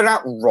 and they're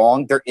not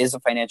wrong. There is a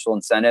financial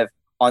incentive.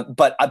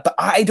 But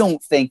I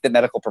don't think that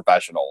medical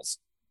professionals,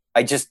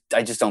 I just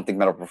don't think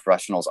medical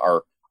professionals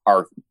are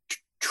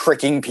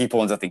tricking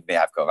people into thinking they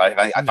have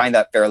COVID. I find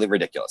that fairly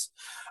ridiculous.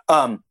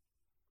 But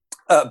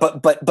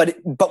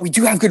we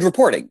do have good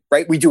reporting,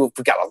 right? We're doing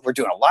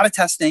a lot of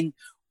testing.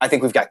 I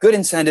think we've got good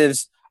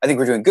incentives. I think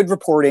we're doing good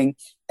reporting,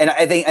 And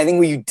I think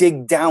when you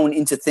dig down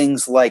into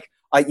things like,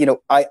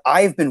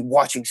 I've been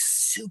watching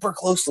super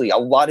closely a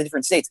lot of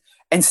different states,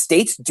 and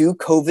states do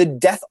COVID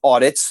death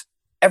audits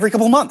every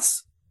couple of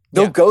months.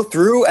 They'll go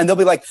through and they'll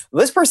be like,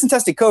 this person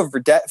tested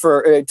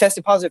COVID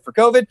tested positive for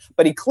COVID,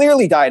 but he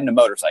clearly died in a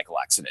motorcycle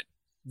accident.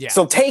 Yeah.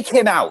 So take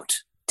him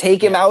out.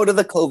 Take him out of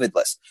the COVID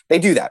list. They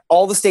do that.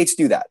 All the states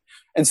do that.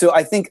 And so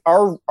I think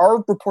our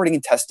reporting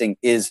and testing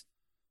is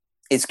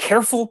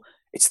careful,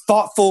 it's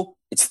thoughtful,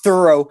 it's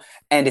thorough,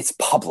 and it's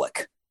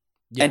public.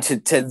 Yeah. And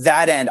to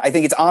that end, I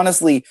think it's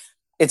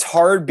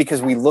hard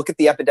because we look at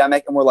the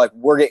epidemic and we're like,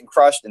 we're getting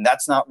crushed, and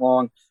that's not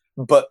wrong.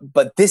 But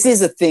this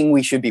is a thing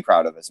we should be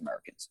proud of as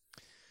Americans.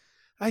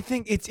 I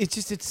think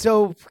it's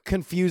so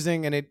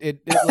confusing, and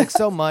it like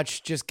so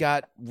much just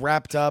got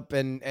wrapped up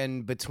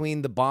and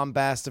between the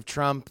bombast of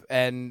Trump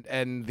and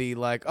the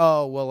like,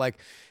 oh well, like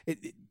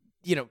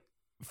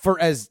for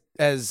as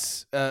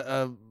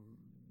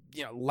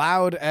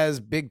loud as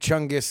Big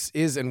Chungus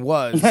is and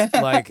was,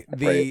 like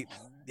right.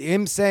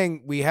 him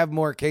saying we have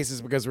more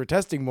cases because we're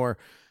testing more.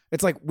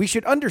 It's like, we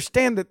should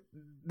understand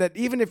that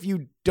even if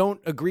you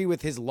don't agree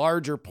with his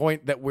larger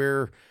point that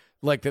we're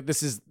like, that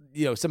this is,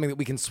 something that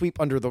we can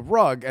sweep under the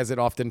rug, as it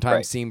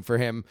oftentimes seemed for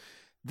him.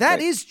 That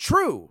is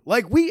true.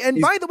 Like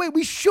by the way,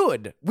 we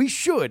should.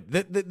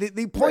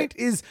 The point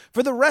is,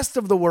 for the rest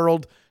of the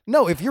world,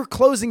 no, if you're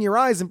closing your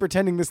eyes and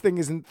pretending this thing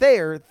isn't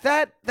there,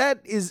 that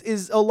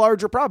is a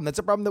larger problem. That's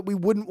a problem that we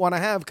wouldn't want to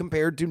have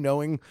compared to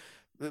knowing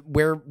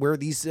where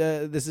this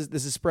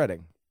is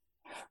spreading.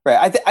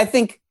 Right. I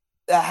think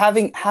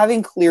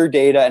having clear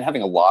data and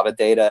having a lot of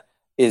data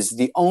is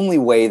the only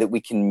way that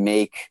we can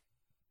make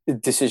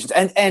decisions.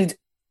 And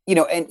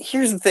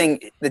here's the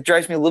thing that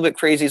drives me a little bit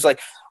crazy is, like,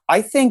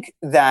 I think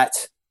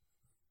that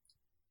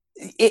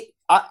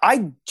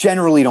I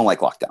generally don't like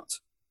lockdowns.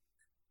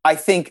 I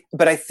think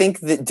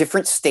that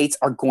different states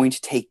are going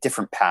to take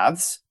different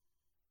paths,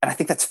 and I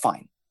think that's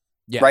fine.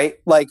 Yeah. Right.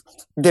 Like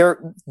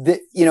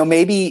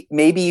maybe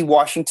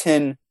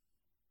Washington,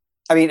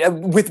 I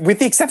mean, with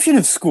the exception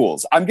of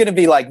schools, I'm going to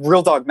be like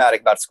real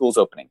dogmatic about schools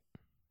opening,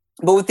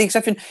 but with the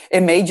exception,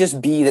 it may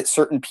just be that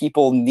certain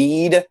people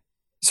need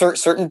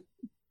certain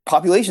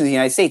populations of the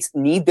United States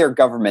need their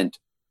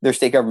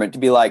state government to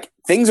be like,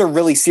 things are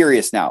really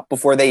serious now,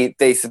 before they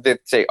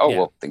say,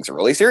 well, things are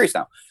really serious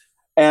now.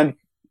 And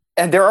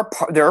there are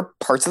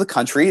parts of the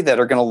country that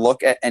are going to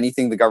look at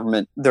anything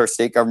their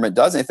state government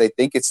does, and if they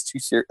think it's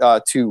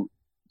too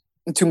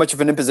much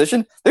of an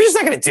imposition, they're just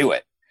not going to do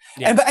it.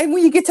 Yeah. And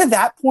when you get to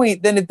that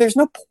point, then there's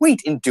no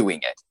point in doing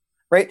it,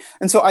 right?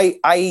 And so I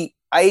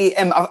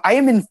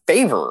am in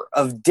favor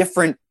of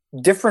different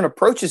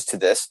approaches to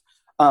this.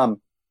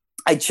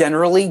 I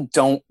generally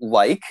don't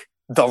like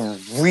the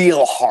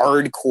real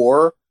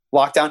hardcore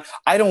lockdown.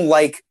 I don't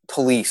like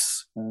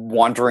police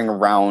wandering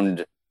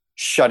around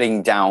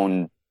shutting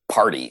down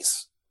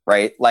parties,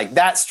 right? Like,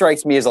 that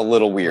strikes me as a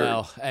little weird.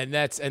 Well, and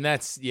that's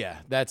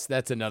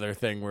another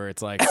thing where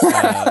it's like,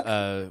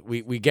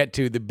 we get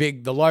to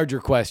the larger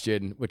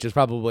question, which is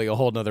probably a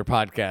whole nother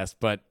podcast,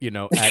 but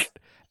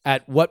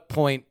at what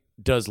point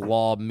does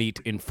law meet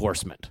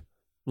enforcement?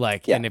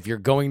 Like, and if you're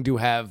going to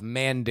have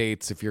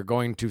mandates, if you're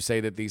going to say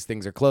that these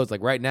things are closed,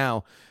 like right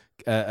now,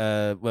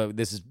 well,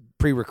 this is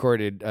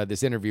pre-recorded,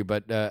 this interview,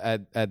 but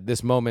at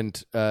this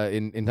moment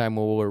in time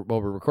while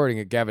we're recording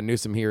it, Gavin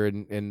Newsom here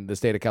in the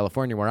state of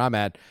California, where I'm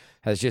at,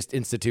 has just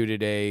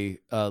instituted a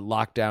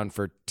lockdown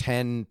for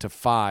 10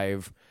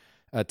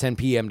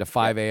 p.m. to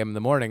 5 a.m. in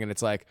the morning. And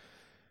it's like,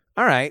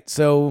 all right,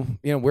 so,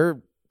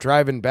 we're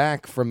driving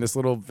back from this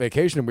little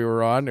vacation we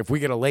were on. If we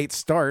get a late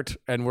start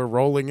and we're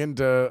rolling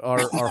into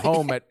our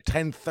home at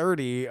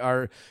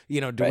 10:30,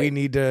 do we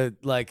need to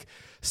like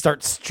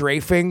start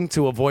strafing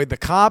to avoid the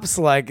cops?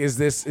 Like, is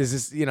this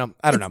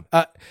I don't know.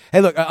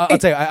 Hey, look, I'll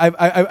tell you,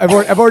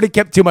 I've already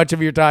kept too much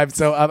of your time,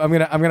 so I'm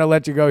gonna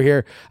let you go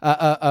here.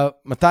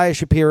 Matthias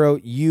Shapiro,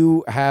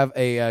 you have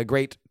a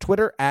great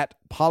Twitter at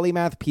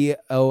Polimath,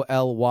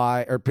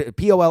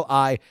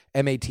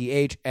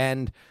 Polimath,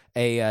 and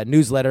a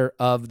newsletter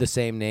of the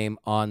same name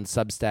on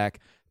Substack.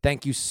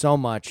 Thank you so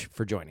much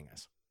for joining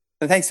us.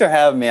 And thanks for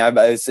having me.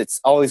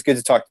 It's always good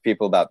to talk to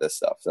people about this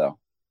stuff. So.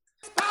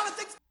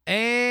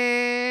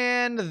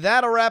 And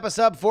that'll wrap us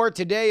up for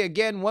today.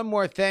 Again, one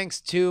more thanks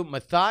to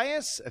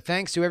Matthias.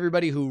 Thanks to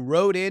everybody who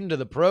wrote into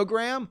the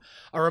program.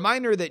 A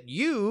reminder that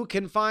you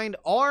can find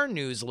our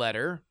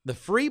newsletter, the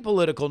Free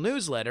Political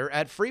Newsletter,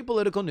 at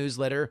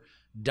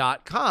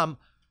freepoliticalnewsletter.com.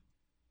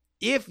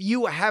 If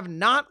you have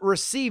not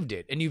received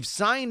it and you've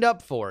signed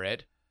up for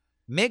it,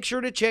 make sure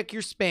to check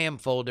your spam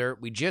folder.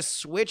 We just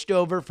switched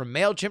over from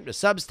MailChimp to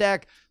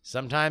Substack.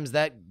 Sometimes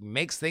that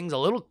makes things a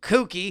little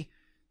kooky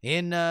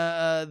in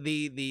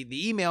the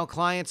email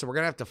client, so we're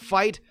going to have to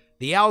fight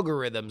the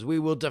algorithms. We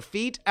will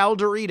defeat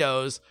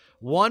Aldoritos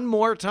one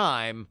more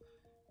time.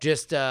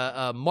 Just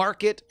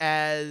mark it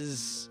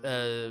as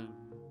a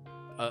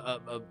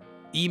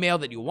email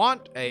that you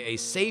want, a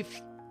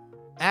safe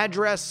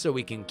address, so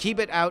we can keep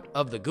it out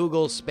of the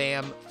Google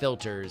spam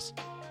filters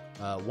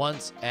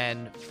once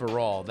and for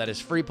all. That is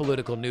Free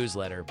Political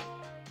Newsletter.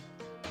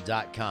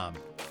 politicsotherstuff.com.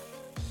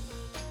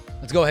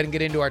 Let's go ahead and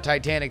get into our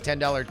Titanic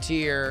 $10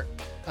 tier.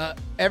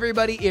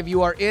 Everybody, if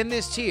you are in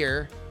this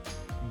tier,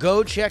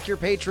 go check your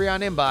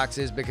Patreon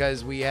inboxes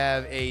because we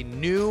have a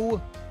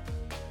new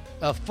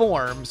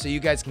form so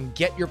you guys can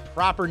get your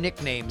proper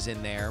nicknames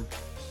in there.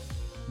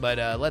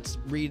 But let's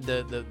read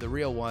the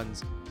real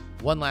ones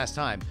one last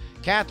time.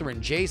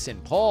 Catherine,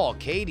 Jason, Paul,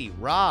 Katie,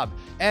 Rob,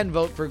 and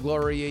vote for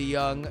Gloria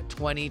Young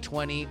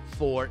 2020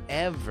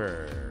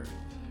 forever.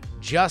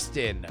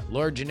 Justin,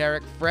 Lord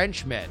Generic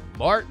Frenchman,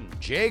 Martin,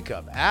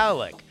 Jacob,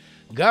 Alec,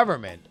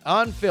 Government,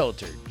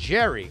 Unfiltered,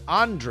 Jerry,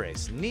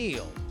 Andres,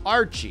 Neil,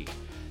 Archie,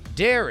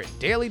 Darren,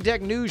 Daily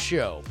Tech News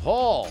Show,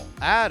 Paul,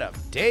 Adam,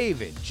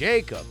 David,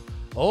 Jacob,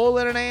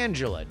 Olin and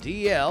Angela,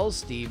 DL,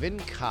 Stephen,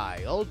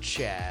 Kyle,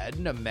 Chad,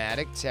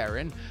 Nomadic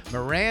Terran,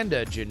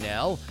 Miranda,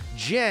 Janelle,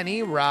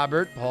 Jenny,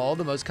 Robert, Paul,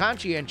 the most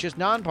conscientious,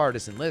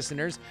 nonpartisan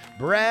listeners,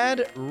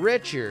 Brad,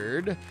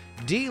 Richard,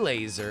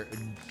 D-Laser,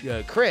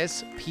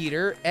 Chris,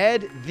 Peter,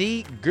 Ed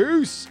the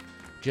Goose,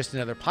 Just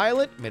Another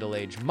Pilot,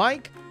 Middle-Aged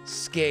Mike,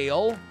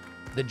 Scale,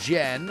 The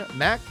Jen,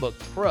 MacBook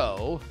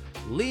Pro,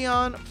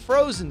 Leon,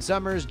 Frozen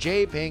Summers,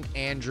 J Pink,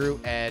 Andrew,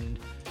 and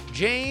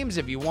James.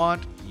 If you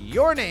want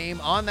your name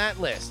on that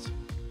list,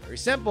 very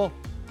simple,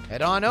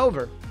 head on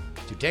over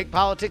to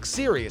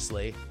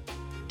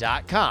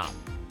takepoliticsseriously.com.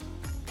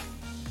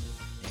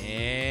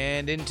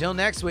 And until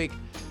next week,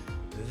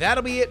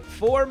 that'll be it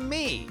for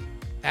me.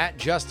 At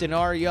Justin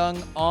R.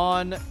 Young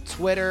on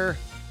Twitter,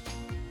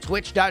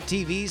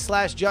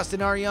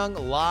 twitch.tv/Justin R. Young,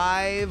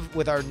 live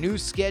with our new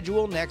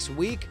schedule next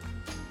week.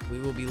 We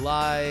will be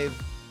live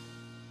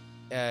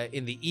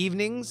in the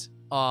evenings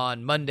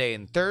on Monday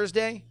and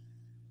Thursday,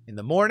 in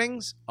the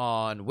mornings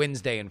on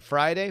Wednesday and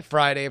Friday.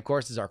 Friday, of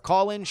course, is our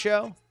call-in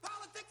show.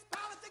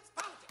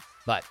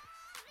 But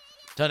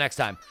until next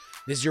time,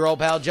 this is your old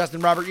pal,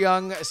 Justin Robert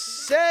Young,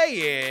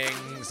 saying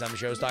some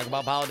shows talk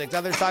about politics,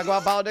 others talk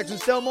about politics, and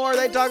still more,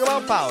 they talk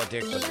about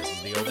politics. But this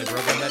is the only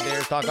program that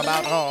dares talk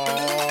about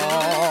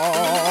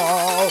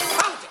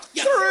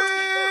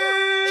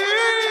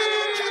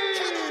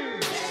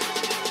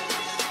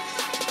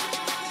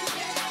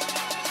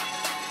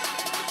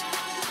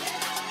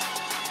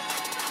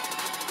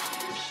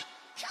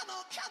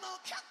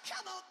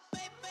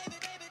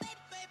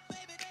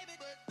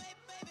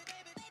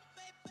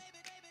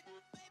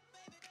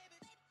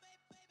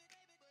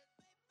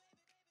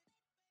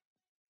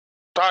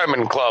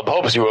Diamond Club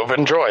hopes you have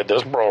enjoyed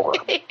this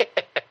program.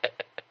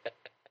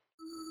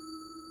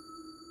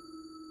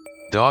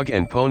 Dog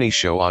and Pony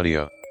Show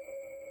audio.